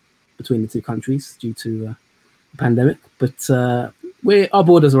travel between the two countries due to the pandemic, but our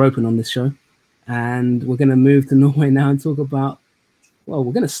borders are open on this show, and we're going to move to Norway now and talk about, well,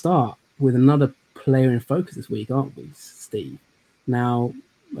 we're going to start with another player in focus this week, aren't we, Steve? Now,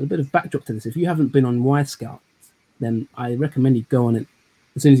 a bit of backdrop to this. If you haven't been on Wyscout, then I recommend you go on it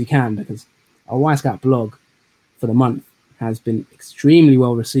as soon as you can, because our Wyscout blog for the month has been extremely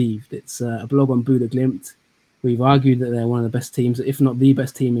well received. It's a blog on Bodø Glimt. We've argued that they're one of the best teams, if not the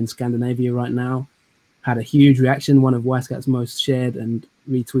best team in Scandinavia right now. Had a huge reaction, one of Wyscout's most shared and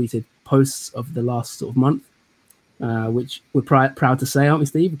retweeted posts of the last sort of month, which we're proud to say, aren't we,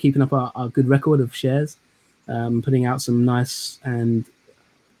 Steve? We're keeping up our good record of shares, putting out some nice and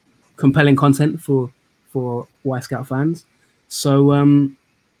compelling content for Wyscout fans. So,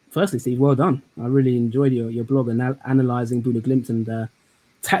 firstly, Steve, well done. I really enjoyed your blog and analysing Bodø Glimt, and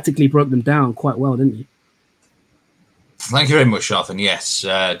tactically broke them down quite well, didn't you? Thank you very much, Jonathan. Yes,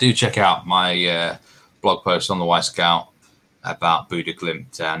 do check out my blog post on the Wyscout about Bodø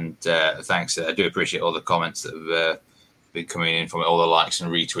Glimt, and thanks. I do appreciate all the comments that have been coming in from it, all the likes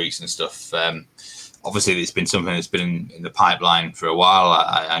and retweets and stuff. Obviously, it's been something that's been in the pipeline for a while.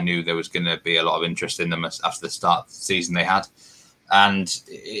 I knew there was going to be a lot of interest in them after the start of the season they had. And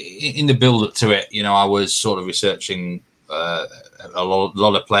in the build-up to it, I was sort of researching a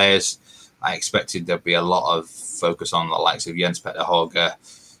lot of players. I expected there'd be a lot of focus on the likes of Jens Petter Hauge,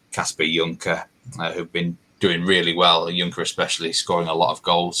 Kasper Junker, who've been doing really well, Junker especially, scoring a lot of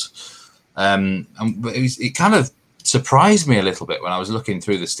goals. But it kind of surprised me a little bit when I was looking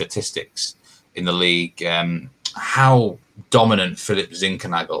through the statistics in the league, how dominant Philip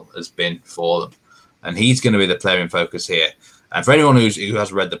Zinkernagel has been for them. And he's going to be the player in focus here. And for anyone who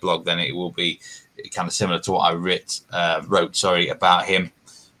has read the blog, then it will be kind of similar to what I wrote about him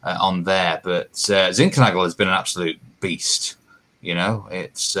on there. But Zinkernagel has been an absolute beast.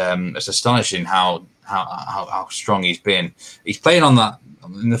 It's astonishing how strong he's been. He's playing on that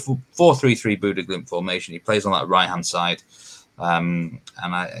in the 4-3-3 Bodø Glimt formation. He plays on that right hand side. And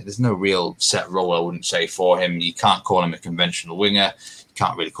there's no real set role, I wouldn't say, for him. You can't call him a conventional winger. You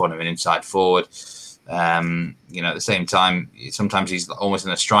can't really call him an inside forward. At the same time, sometimes he's almost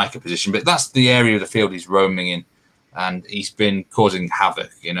in a striker position, but that's the area of the field he's roaming in, and he's been causing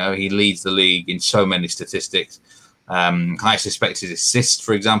havoc. He leads the league in so many statistics. Highest expected assist,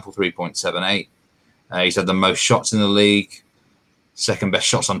 for example, 3.78. He's had the most shots in the league, second best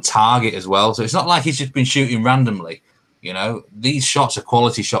shots on target as well. So it's not like he's just been shooting randomly. These shots are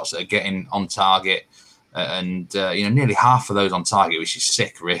quality shots that are getting on target, and nearly half of those on target, which is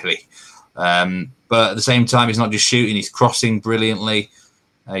sick, really. But at the same time, he's not just shooting; he's crossing brilliantly.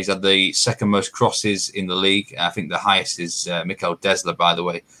 He's had the second most crosses in the league. I think the highest is Mikael Desler, by the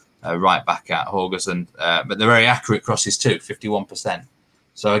way, right back at Haugesund. But they're very accurate crosses too, 51%.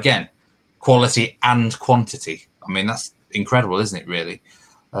 So again, quality and quantity. I mean, that's incredible, isn't it, really?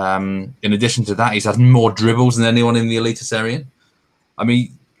 In addition to that, he's had more dribbles than anyone in the Eliteserien. I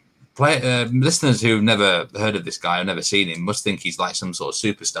mean, listeners who've never heard of this guy or never seen him must think he's like some sort of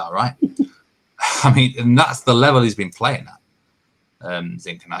superstar, right? I mean, and that's the level he's been playing at,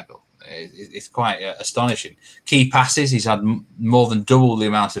 Zinkernagel. It's quite astonishing. Key passes, he's had more than double the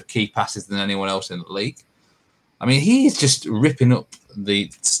amount of key passes than anyone else in the league. I mean, he's just ripping up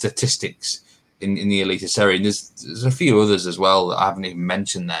the statistics in the Eliteserien. There's a few others as well that I haven't even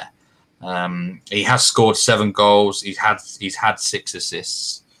mentioned there. He has scored 7 goals. He's had 6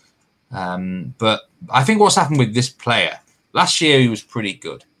 assists. But I think what's happened with this player, last year he was pretty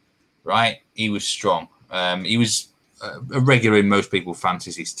good, right? He was strong. He was a regular in most people's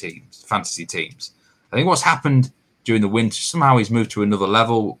fantasy teams. I think what's happened during the winter, somehow he's moved to another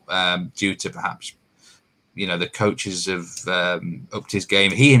level due to perhaps, the coaches have upped his game.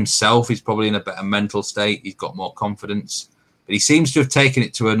 He himself is probably in a better mental state. He's got more confidence, but he seems to have taken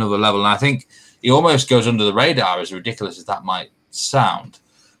it to another level. And I think he almost goes under the radar, as ridiculous as that might sound.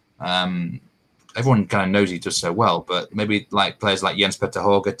 Everyone kind of knows he does so well, but maybe like players like Jens Petter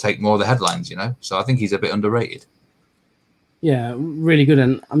Hauge take more of the headlines, So I think he's a bit underrated. Yeah, really good.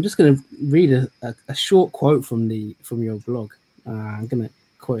 And I'm just going to read a short quote from your blog. I'm going to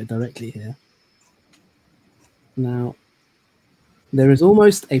quote it directly here. Now, there is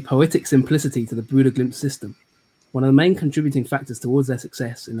almost a poetic simplicity to the Bodø Glimt system. One of the main contributing factors towards their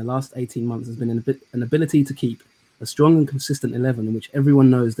success in the last 18 months has been an ability to keep a strong and consistent 11 in which everyone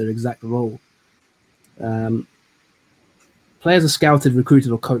knows their exact role. Players are scouted,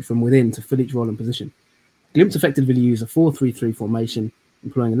 recruited, or coached from within to fill each role and position. Glimt effectively use a 4-3-3 formation,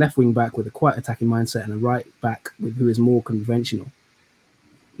 employing a left wing back with a quite attacking mindset and a right back who is more conventional.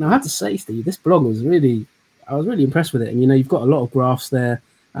 Now, I have to say, Steve, this blog was I was really impressed with it. And, you've got a lot of graphs there,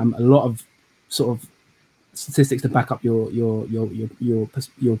 a lot of sort of statistics to back up your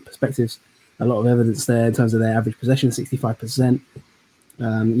perspectives, a lot of evidence there in terms of their average possession, 65%. A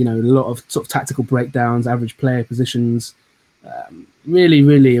lot of sort of tactical breakdowns, average player positions. Really,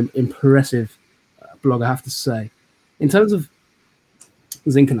 really impressive blog, I have to say. In terms of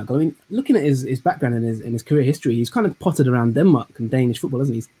Zinchenko, I mean, looking at his background and his career history, he's kind of potted around Denmark and Danish football,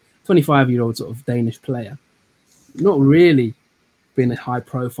 hasn't he? He's a 25-year-old sort of Danish player. Not really been a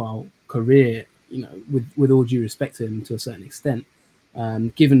high-profile career, with all due respect to him to a certain extent,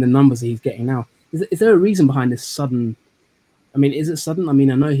 given the numbers that he's getting now. Is there a reason behind this sudden? I mean, is it sudden? I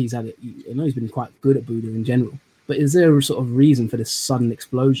mean, I know he's been quite good at Buda in general, but is there a sort of reason for this sudden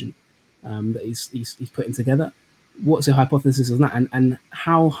explosion that he's putting together? What's your hypothesis on that, and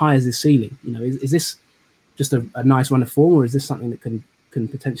how high is his ceiling? Is this just a nice run of form, or is this something that can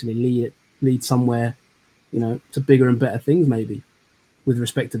potentially lead somewhere, to bigger and better things, maybe, with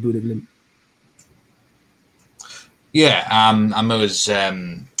respect to Buda Glimt? Yeah, I was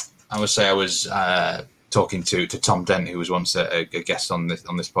talking to Tom Dent, who was once a guest on this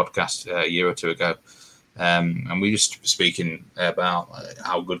podcast a year or two ago, and we were just speaking about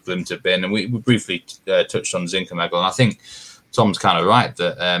how good Glimt have been, and we briefly touched on Zinchenko, and I think Tom's kind of right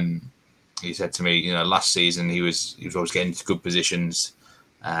that he said to me, last season he was always getting into good positions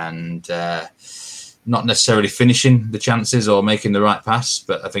and not necessarily finishing the chances or making the right pass,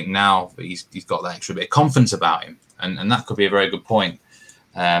 but I think now he's got that extra bit of confidence about him, and that could be a very good point.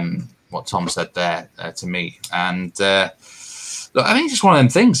 What Tom said there to me, and look, I think it's just one of them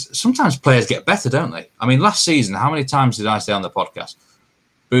things. Sometimes players get better, don't they? I mean, last season, how many times did I say on the podcast,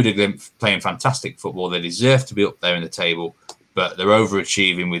 Buda Glimt playing fantastic football, they deserve to be up there in the table, but they're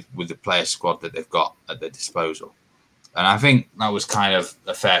overachieving with the player squad that they've got at their disposal. And I think that was kind of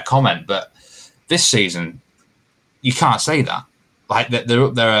a fair comment, but this season, you can't say that. Like, they're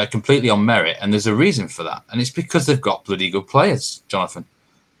up there completely on merit, and there's a reason for that. And it's because they've got bloody good players, Jonathan.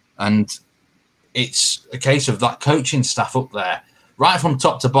 And it's a case of that coaching staff up there, right from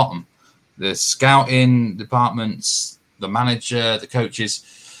top to bottom, the scouting departments, the manager, the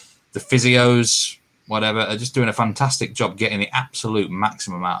coaches, the physios, whatever, are just doing a fantastic job getting the absolute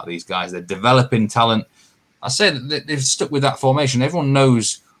maximum out of these guys. They're developing talent. I said they've stuck with that formation. Everyone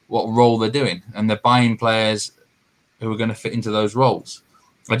knows what role they're doing, and they're buying players who are going to fit into those roles.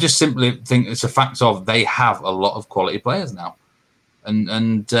 I just simply think it's a fact of they have a lot of quality players now.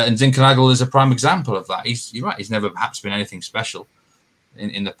 And Zinchenko is a prime example of that. You're right. He's never perhaps been anything special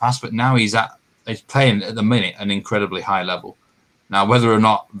in the past, but now he's playing at the minute an incredibly high level. Now, whether or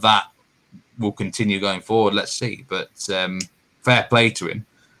not that will continue going forward, let's see. But fair play to him.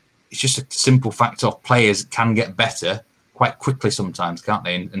 It's just a simple fact of players can get better quite quickly sometimes, can't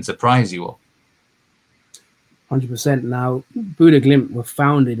they? And surprise you all. 100%. Now, Buda Glimt were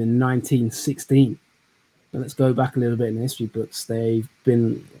founded in 1916. Let's go back a little bit in the history books. They've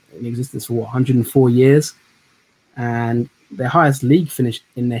been in existence for 104 years, and their highest league finish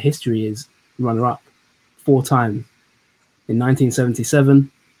in their history is runner-up 4 times in 1977,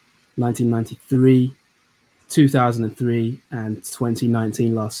 1993, 2003, and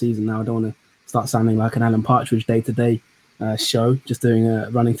 2019 last season. Now, I don't want to start sounding like an Alan Partridge day-to-day show, just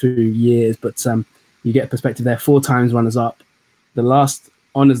running through years, but you get a perspective there. 4 times runners-up. The last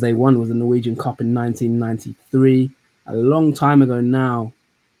honours they won was the Norwegian Cup in 1993, a long time ago now.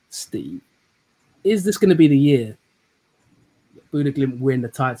 Steve, is this going to be the year that Buda Glimt win the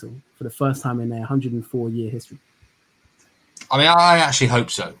title for the first time in their 104-year history? I mean, I actually hope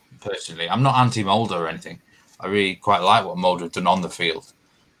so, personally. I'm not anti-Molde or anything. I really quite like what Molde have done on the field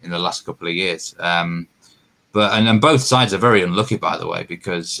in the last couple of years. But both sides are very unlucky, by the way,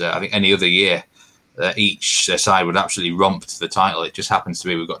 because I think any other year, each side would absolutely romp to the title. It just happens to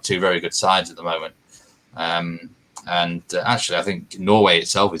be we've got 2 very good sides at the moment. Actually, I think Norway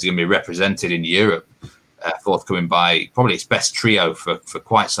itself is going to be represented in Europe, forthcoming by probably its best trio for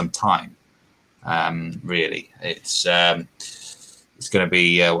quite some time. Really, it's going to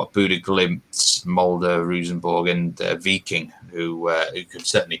be Buda Glimt, Molde, Rosenborg, and Viking, who could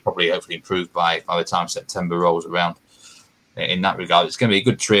certainly hopefully improve by the time September rolls around. In that regard, it's going to be a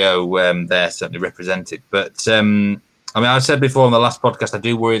good trio there, certainly represented. But I mean, I said before on the last podcast, I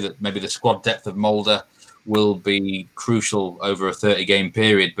do worry that maybe the squad depth of Molde will be crucial over a 30-game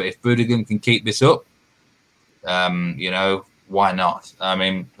period. But if Buda Glimt can keep this up, why not? I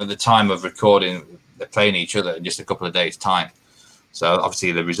mean, at the time of recording, They're playing each other in just a couple of days' time. So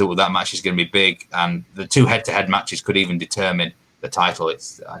obviously the result of that match is going to be big, and the two head-to-head matches could even determine the title. I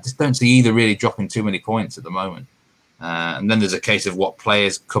just don't see either really dropping too many points at the moment. And then there's a case of what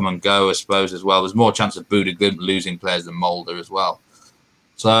players come and go, I suppose, as well. There's more chance of Bodø/Glimt losing players than Molde as well.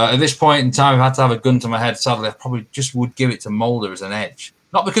 So at this point in time, if I had to have a gun to my head, sadly, I probably just would give it to Molde as an edge.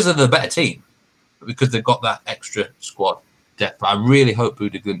 Not because they're the better team, but because they've got that extra squad depth. But I really hope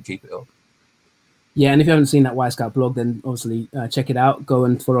Bodø/Glimt keep it up. Yeah, and if you haven't seen that Wyscout blog, then obviously check it out. Go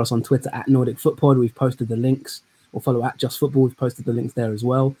and follow us on Twitter at Nordic Footpod. We've posted the links. Or follow at Just Football. We've posted the links there as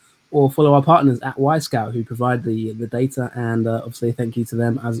well. Or follow our partners at Wyscout, who provide the data. And obviously, thank you to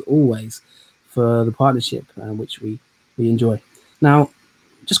them, as always, for the partnership, which we enjoy. Now,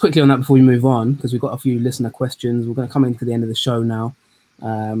 just quickly on that before we move on, because we've got a few listener questions. We're going to come into the end of the show now.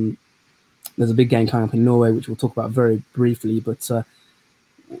 There's a big game coming up in Norway, which we'll talk about very briefly. But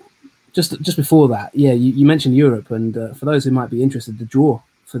just before that, yeah, you mentioned Europe. And for those who might be interested, the draw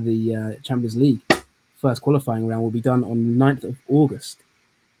for the Champions League first qualifying round will be done on the 9th of August,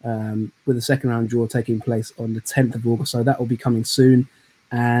 with the second round draw taking place on the 10th of August. So that will be coming soon.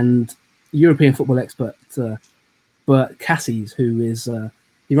 And European football expert Bert Cassis, who is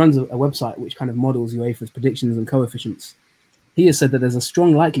he runs a website which kind of models UEFA's predictions and coefficients. He has said that there's a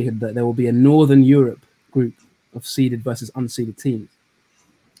strong likelihood that there will be a Northern Europe group of seeded versus unseeded teams.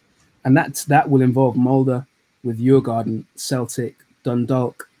 And that will involve Molde with Djurgården, Celtic,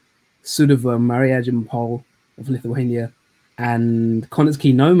 Dundalk, Sudova Marijampol of Lithuania, and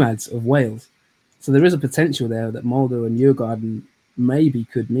Konarski Nomads of Wales. So there is a potential there that Molde and Djurgården maybe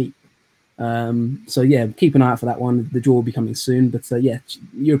could meet. So yeah, keep an eye out for that one. The draw will be coming soon. But yeah,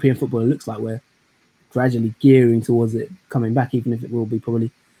 European football, it looks like we're gradually gearing towards it coming back, even if it will be probably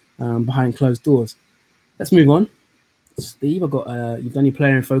behind closed doors. Let's move on. Steve, you've done your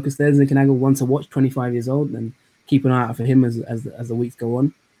player in focus there. Zinchenko, one to watch, 25 years old, and keep an eye out for him as the weeks go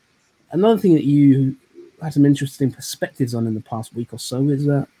on. Another thing that you had some interesting perspectives on in the past week or so is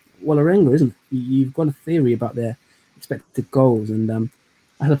Vålerenga, isn't it? You've got a theory about their expected goals, and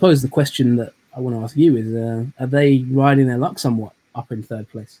I suppose the question that I want to ask you is, are they riding their luck somewhat up in third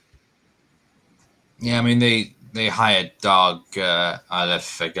place? Yeah, I mean, they hired Dag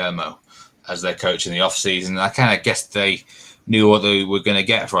Fagermo as their coach in the off-season. I kind of guessed they knew what they were going to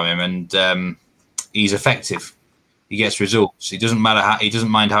get from him, and he's effective. He gets results. He doesn't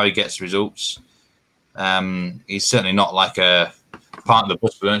mind how he gets results. He's certainly not like a part of the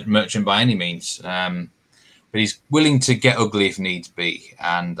bus merchant by any means. But he's willing to get ugly if needs be.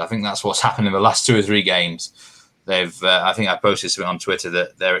 And I think that's what's happened in the last 2 or 3 games. I think I posted something on Twitter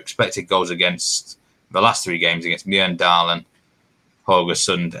that their expected goals against the last 3 games against Mjøndalen,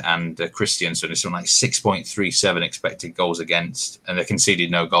 Haugesund and Kristiansund is something like 6.37 expected goals against, and they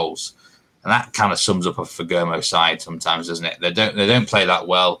conceded no goals. And that kind of sums up a Fagermo side sometimes, doesn't it? They don't play that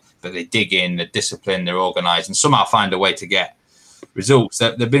well, but they dig in, they're disciplined, they're organised, and somehow find a way to get results.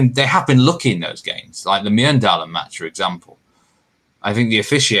 They have been lucky in those games, like the Mjøndalen match, for example. I think the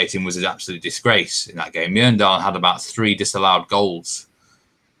officiating was an absolute disgrace in that game. Mjøndalen had about 3 disallowed goals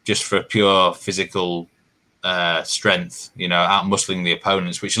just for pure physical strength, out-muscling the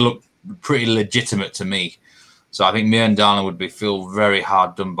opponents, which looked pretty legitimate to me. So I think Mjøndalen would feel very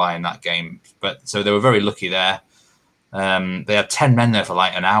hard done by in that game. But so they were very lucky there. They had 10 men there for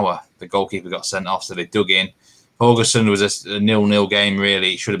like an hour. The goalkeeper got sent off, so they dug in. Haugesund was a 0-0 game,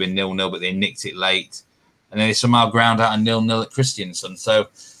 really. It should have been 0-0, but they nicked it late. And then they somehow ground out a 0-0 at Kristiansund. So,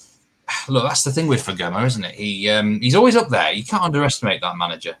 look, that's the thing with Fagermo, isn't it? He's always up there. You can't underestimate that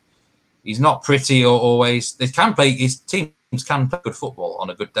manager. He's not pretty or always. His teams can play good football on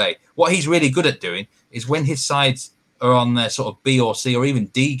a good day. What he's really good at doing is when his sides are on their sort of B or C or even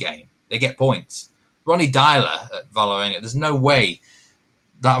D game, they get points. Ronny Deila at Vålerenga, there's no way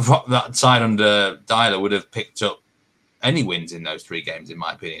that side under Deila would have picked up any wins in those 3 games, in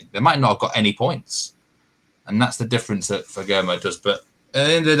my opinion. They might not have got any points. And that's the difference that Fagermo does. But at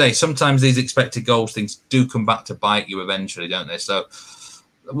the end of the day, sometimes these expected goals things do come back to bite you eventually, don't they? So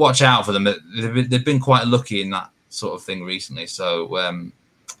watch out for them. They've been quite lucky in that sort of thing recently. So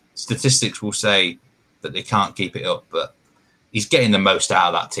statistics will say that they can't keep it up, but he's getting the most out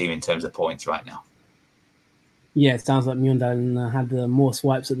of that team in terms of points right now. Yeah, it sounds like Mjøndalen had more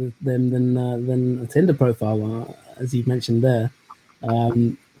swipes at them than a Tinder profile, as you mentioned there.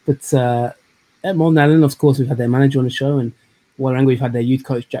 But at Mjøndalen, of course, we've had their manager on the show, and Vålerenga, we've had their youth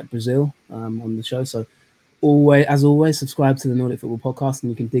coach, Jack Brazil, on the show. So as always, subscribe to the Nordic Football Podcast, and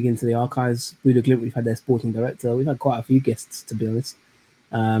you can dig into the archives. Bodø/Glimt, we've had their sporting director. We've had quite a few guests, to be honest.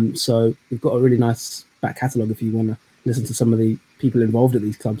 So we've got a really nice back catalogue if you want to listen to some of the people involved at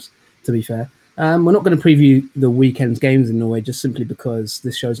these clubs, to be fair. We're not going to preview the weekend's games in Norway just simply because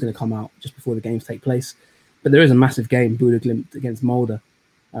this show is going to come out just before the games take place. But there is a massive game, Bodø/Glimt against Molde,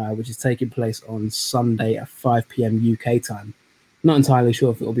 which is taking place on Sunday at 5 p.m. UK time. Not entirely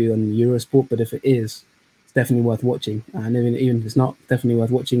sure if it will be on Eurosport, but if it is, it's definitely worth watching. And even if it's not, definitely worth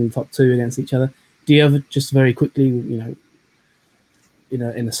watching the top two against each other. Do you have, just very quickly, in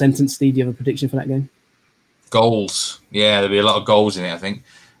a sentence, Steve, do you have a prediction for that game? Goals. Yeah, there'll be a lot of goals in it, I think.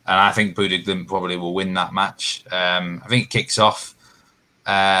 And I think Bodø/Glimt probably will win that match. I think it kicks off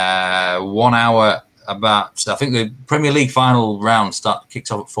 1 hour about. I think the Premier League final round kicks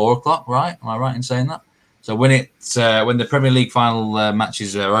off at 4:00. Right? Am I right in saying that? So when the Premier League final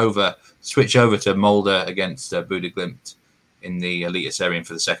matches are over, switch over to Molde against Bodø/Glimt in the Eliteserien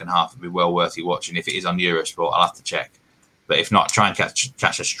for the second half. It'll be well worth you watching. If it is on Eurosport, I'll have to check. But if not, try and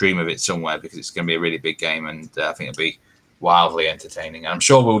catch a stream of it somewhere because it's going to be a really big game, and I think it'll be wildly entertaining. And I'm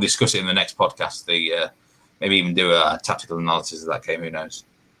sure we'll discuss it in the next podcast. Maybe even do a tactical analysis of that game. Who knows?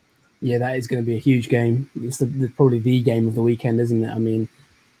 Yeah, that is going to be a huge game. It's probably the game of the weekend, isn't it? I mean,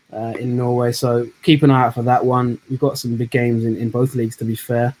 in Norway. So keep an eye out for that one. We've got some big games in both leagues, to be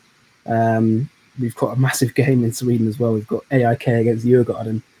fair. We've got a massive game in Sweden as well. We've got AIK against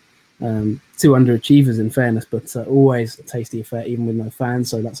Djurgården. Two underachievers in fairness, but always a tasty affair, even with no fans.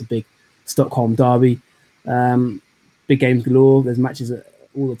 So that's a big Stockholm derby. Big games galore. There's matches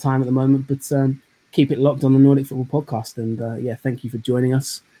all the time at the moment, but keep it locked on the Nordic Football Podcast. And thank you for joining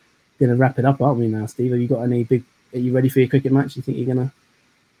us. Going to wrap it up, aren't we now, Steve? Have you got any are you ready for your cricket match? You think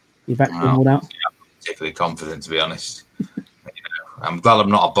you're back to hold out? Yeah, I'm particularly confident, to be honest. I'm glad I'm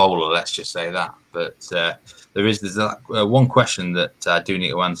not a bowler, let's just say that. But there's one question that I do need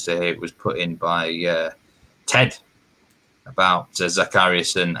to answer here. It was put in by Ted about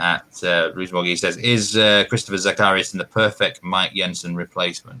Zachariasen at Rosenborg. He says, is Christopher Zachariasen the perfect Mike Jensen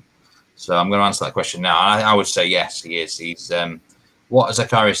replacement? So I'm going to answer that question now. I would say yes, he is. He's what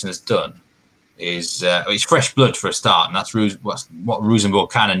Zachariasen has done is it's fresh blood for a start, and that's what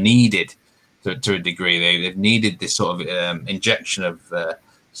Rosenborg kind of needed to a degree. They've needed this sort of injection of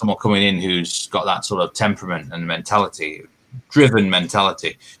someone coming in who's got that sort of temperament and mentality, driven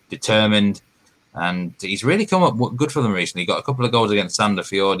mentality, determined. And he's really come up good for them recently. He got a couple of goals against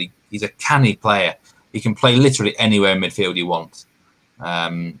Sandefjord. He's a canny player. He can play literally anywhere in midfield he wants.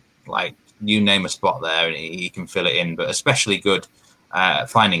 Like you name a spot there, and he can fill it in. But especially good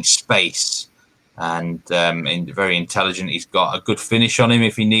finding space and very intelligent. He's got a good finish on him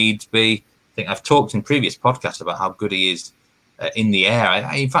if he needs be. I think I've talked in previous podcasts about how good he is in the air.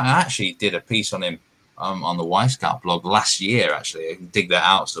 In fact, I actually did a piece on him on the Wisecout blog last year, actually. I can dig that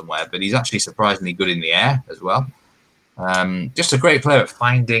out somewhere. But he's actually surprisingly good in the air as well. Just a great player at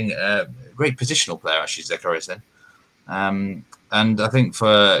finding, great positional player, actually, Zachariasen. And I think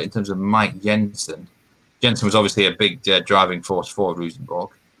in terms of Mike Jensen was obviously a big driving force for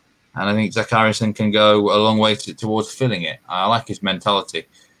Rosenborg. And I think Zachariasen can go a long way towards filling it. I like his mentality.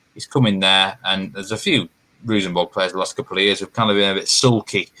 He's come in there, and there's a few Rosenborg players the last couple of years who've kind of been a bit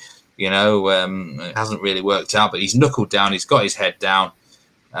sulky. It hasn't really worked out, but he's knuckled down. He's got his head down,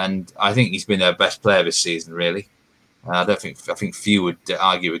 and I think he's been their best player this season, really. I think few would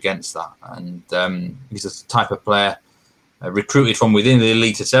argue against that. And he's the type of player recruited from within the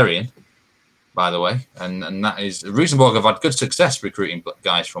Eliteserien, by the way. And that is, Rosenborg have had good success recruiting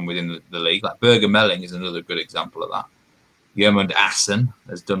guys from within the league. Like Berger Melling is another good example of that. Jørmund Assen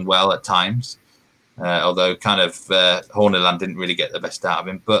has done well at times, although kind of Horneland didn't really get the best out of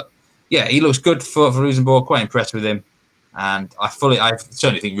him. But yeah, he looks good for Rosenborg. Quite impressed with him, and I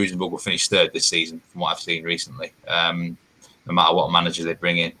certainly think Rosenborg will finish third this season from what I've seen recently. No matter what manager they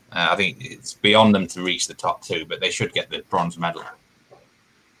bring in, I think it's beyond them to reach the top two, but they should get the bronze medal.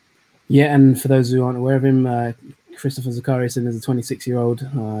 Yeah, and for those who aren't aware of him, Christopher Zachariasen is a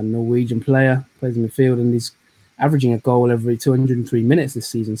 26-year-old Norwegian player, plays in midfield, and he's averaging a goal every 203 minutes this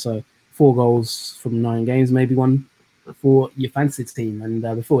season. So 4 goals from 9 games, maybe one for your fantasy team. And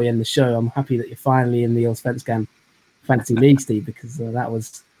before we end the show, I'm happy that you're finally in the Allsvenskan fantasy league, Steve, because that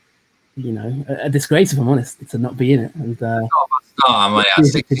was, a disgrace, if I'm honest, to not be in it. And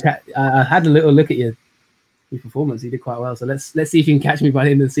I had a little look at your performance. You did quite well. So let's see if you can catch me by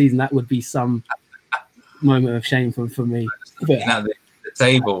the end of the season. That would be some moment of shame for me. But, the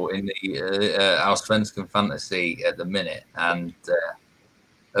table in the Allsvenskan fantasy at the minute, and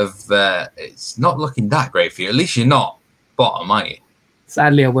it's not looking that great for you. At least you're not bottom, are you?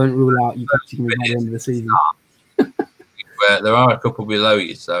 Sadly, I won't rule out you catching me by the end of the season. There are a couple below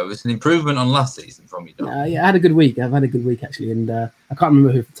you, so it's an improvement on last season from you. Yeah, I had a good week. I've had a good week actually, and I can't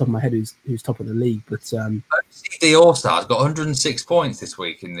remember who off the top of my head who's top of the league, but CD All-Stars got 106 points this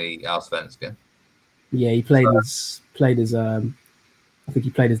week in the Allsvenskan. Yeah, he played his I think he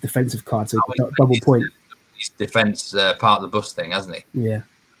played his defensive card, so he got double point. His defense part of the bus thing, hasn't he? Yeah.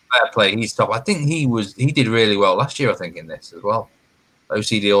 Fair play, he's top. I think he did really well last year, I think, in this as well.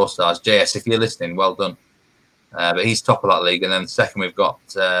 OCD All-Stars. JS, if you're listening, well done. But he's top of that league. And then second, we've got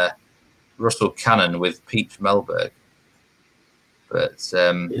Russell Cannon with Peach Melberg. But,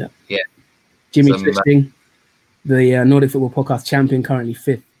 yeah. Jimmy Tristing, the Nordic Football Podcast champion, currently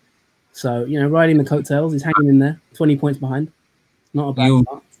 5th. So, riding the coattails, he's hanging in there, 20 points behind. Not a bad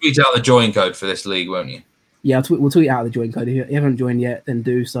start. Tweet out the join code for this league, won't you? Yeah, we'll tweet out the join code. If you haven't joined yet, then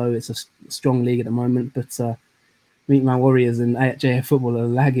do so. It's a strong league at the moment. But Meet My Warriors and AJF Football are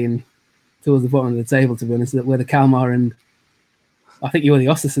lagging towards the bottom of the table, to be honest. Where the Kalmar and I think you're the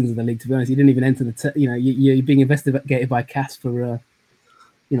Ostersons of the league, to be honest. You didn't even enter the you're being investigated by CAS for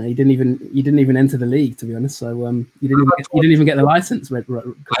you didn't even enter the league, to be honest. So you didn't even get the license. I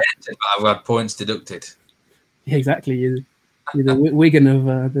entered, but I've had points deducted. Yeah, exactly. You're the Wigan of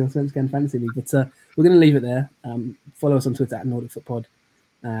the Svenskan Fantasy League. But we're going to leave it there. Follow us on Twitter at NordicFootPod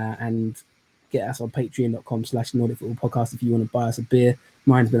and get us on patreon.com/Nordic Football Podcast if you want to buy us a beer.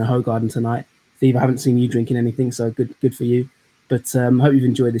 Mine's been a Hoegaarden tonight. Steve, I haven't seen you drinking anything, so good for you. But hope you've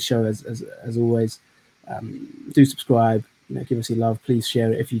enjoyed the show as always. Do subscribe, give us your love. Please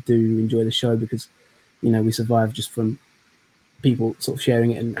share it if you do enjoy the show, because we survive just from people sort of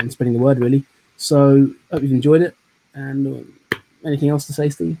sharing it and spreading the word, really. So hope you've enjoyed it. And anything else to say,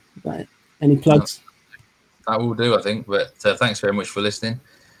 Steve? Any plugs? That will do, I think. But thanks very much for listening.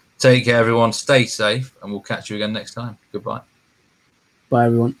 Take care, everyone. Stay safe, and we'll catch you again next time. Goodbye. Bye,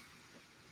 everyone.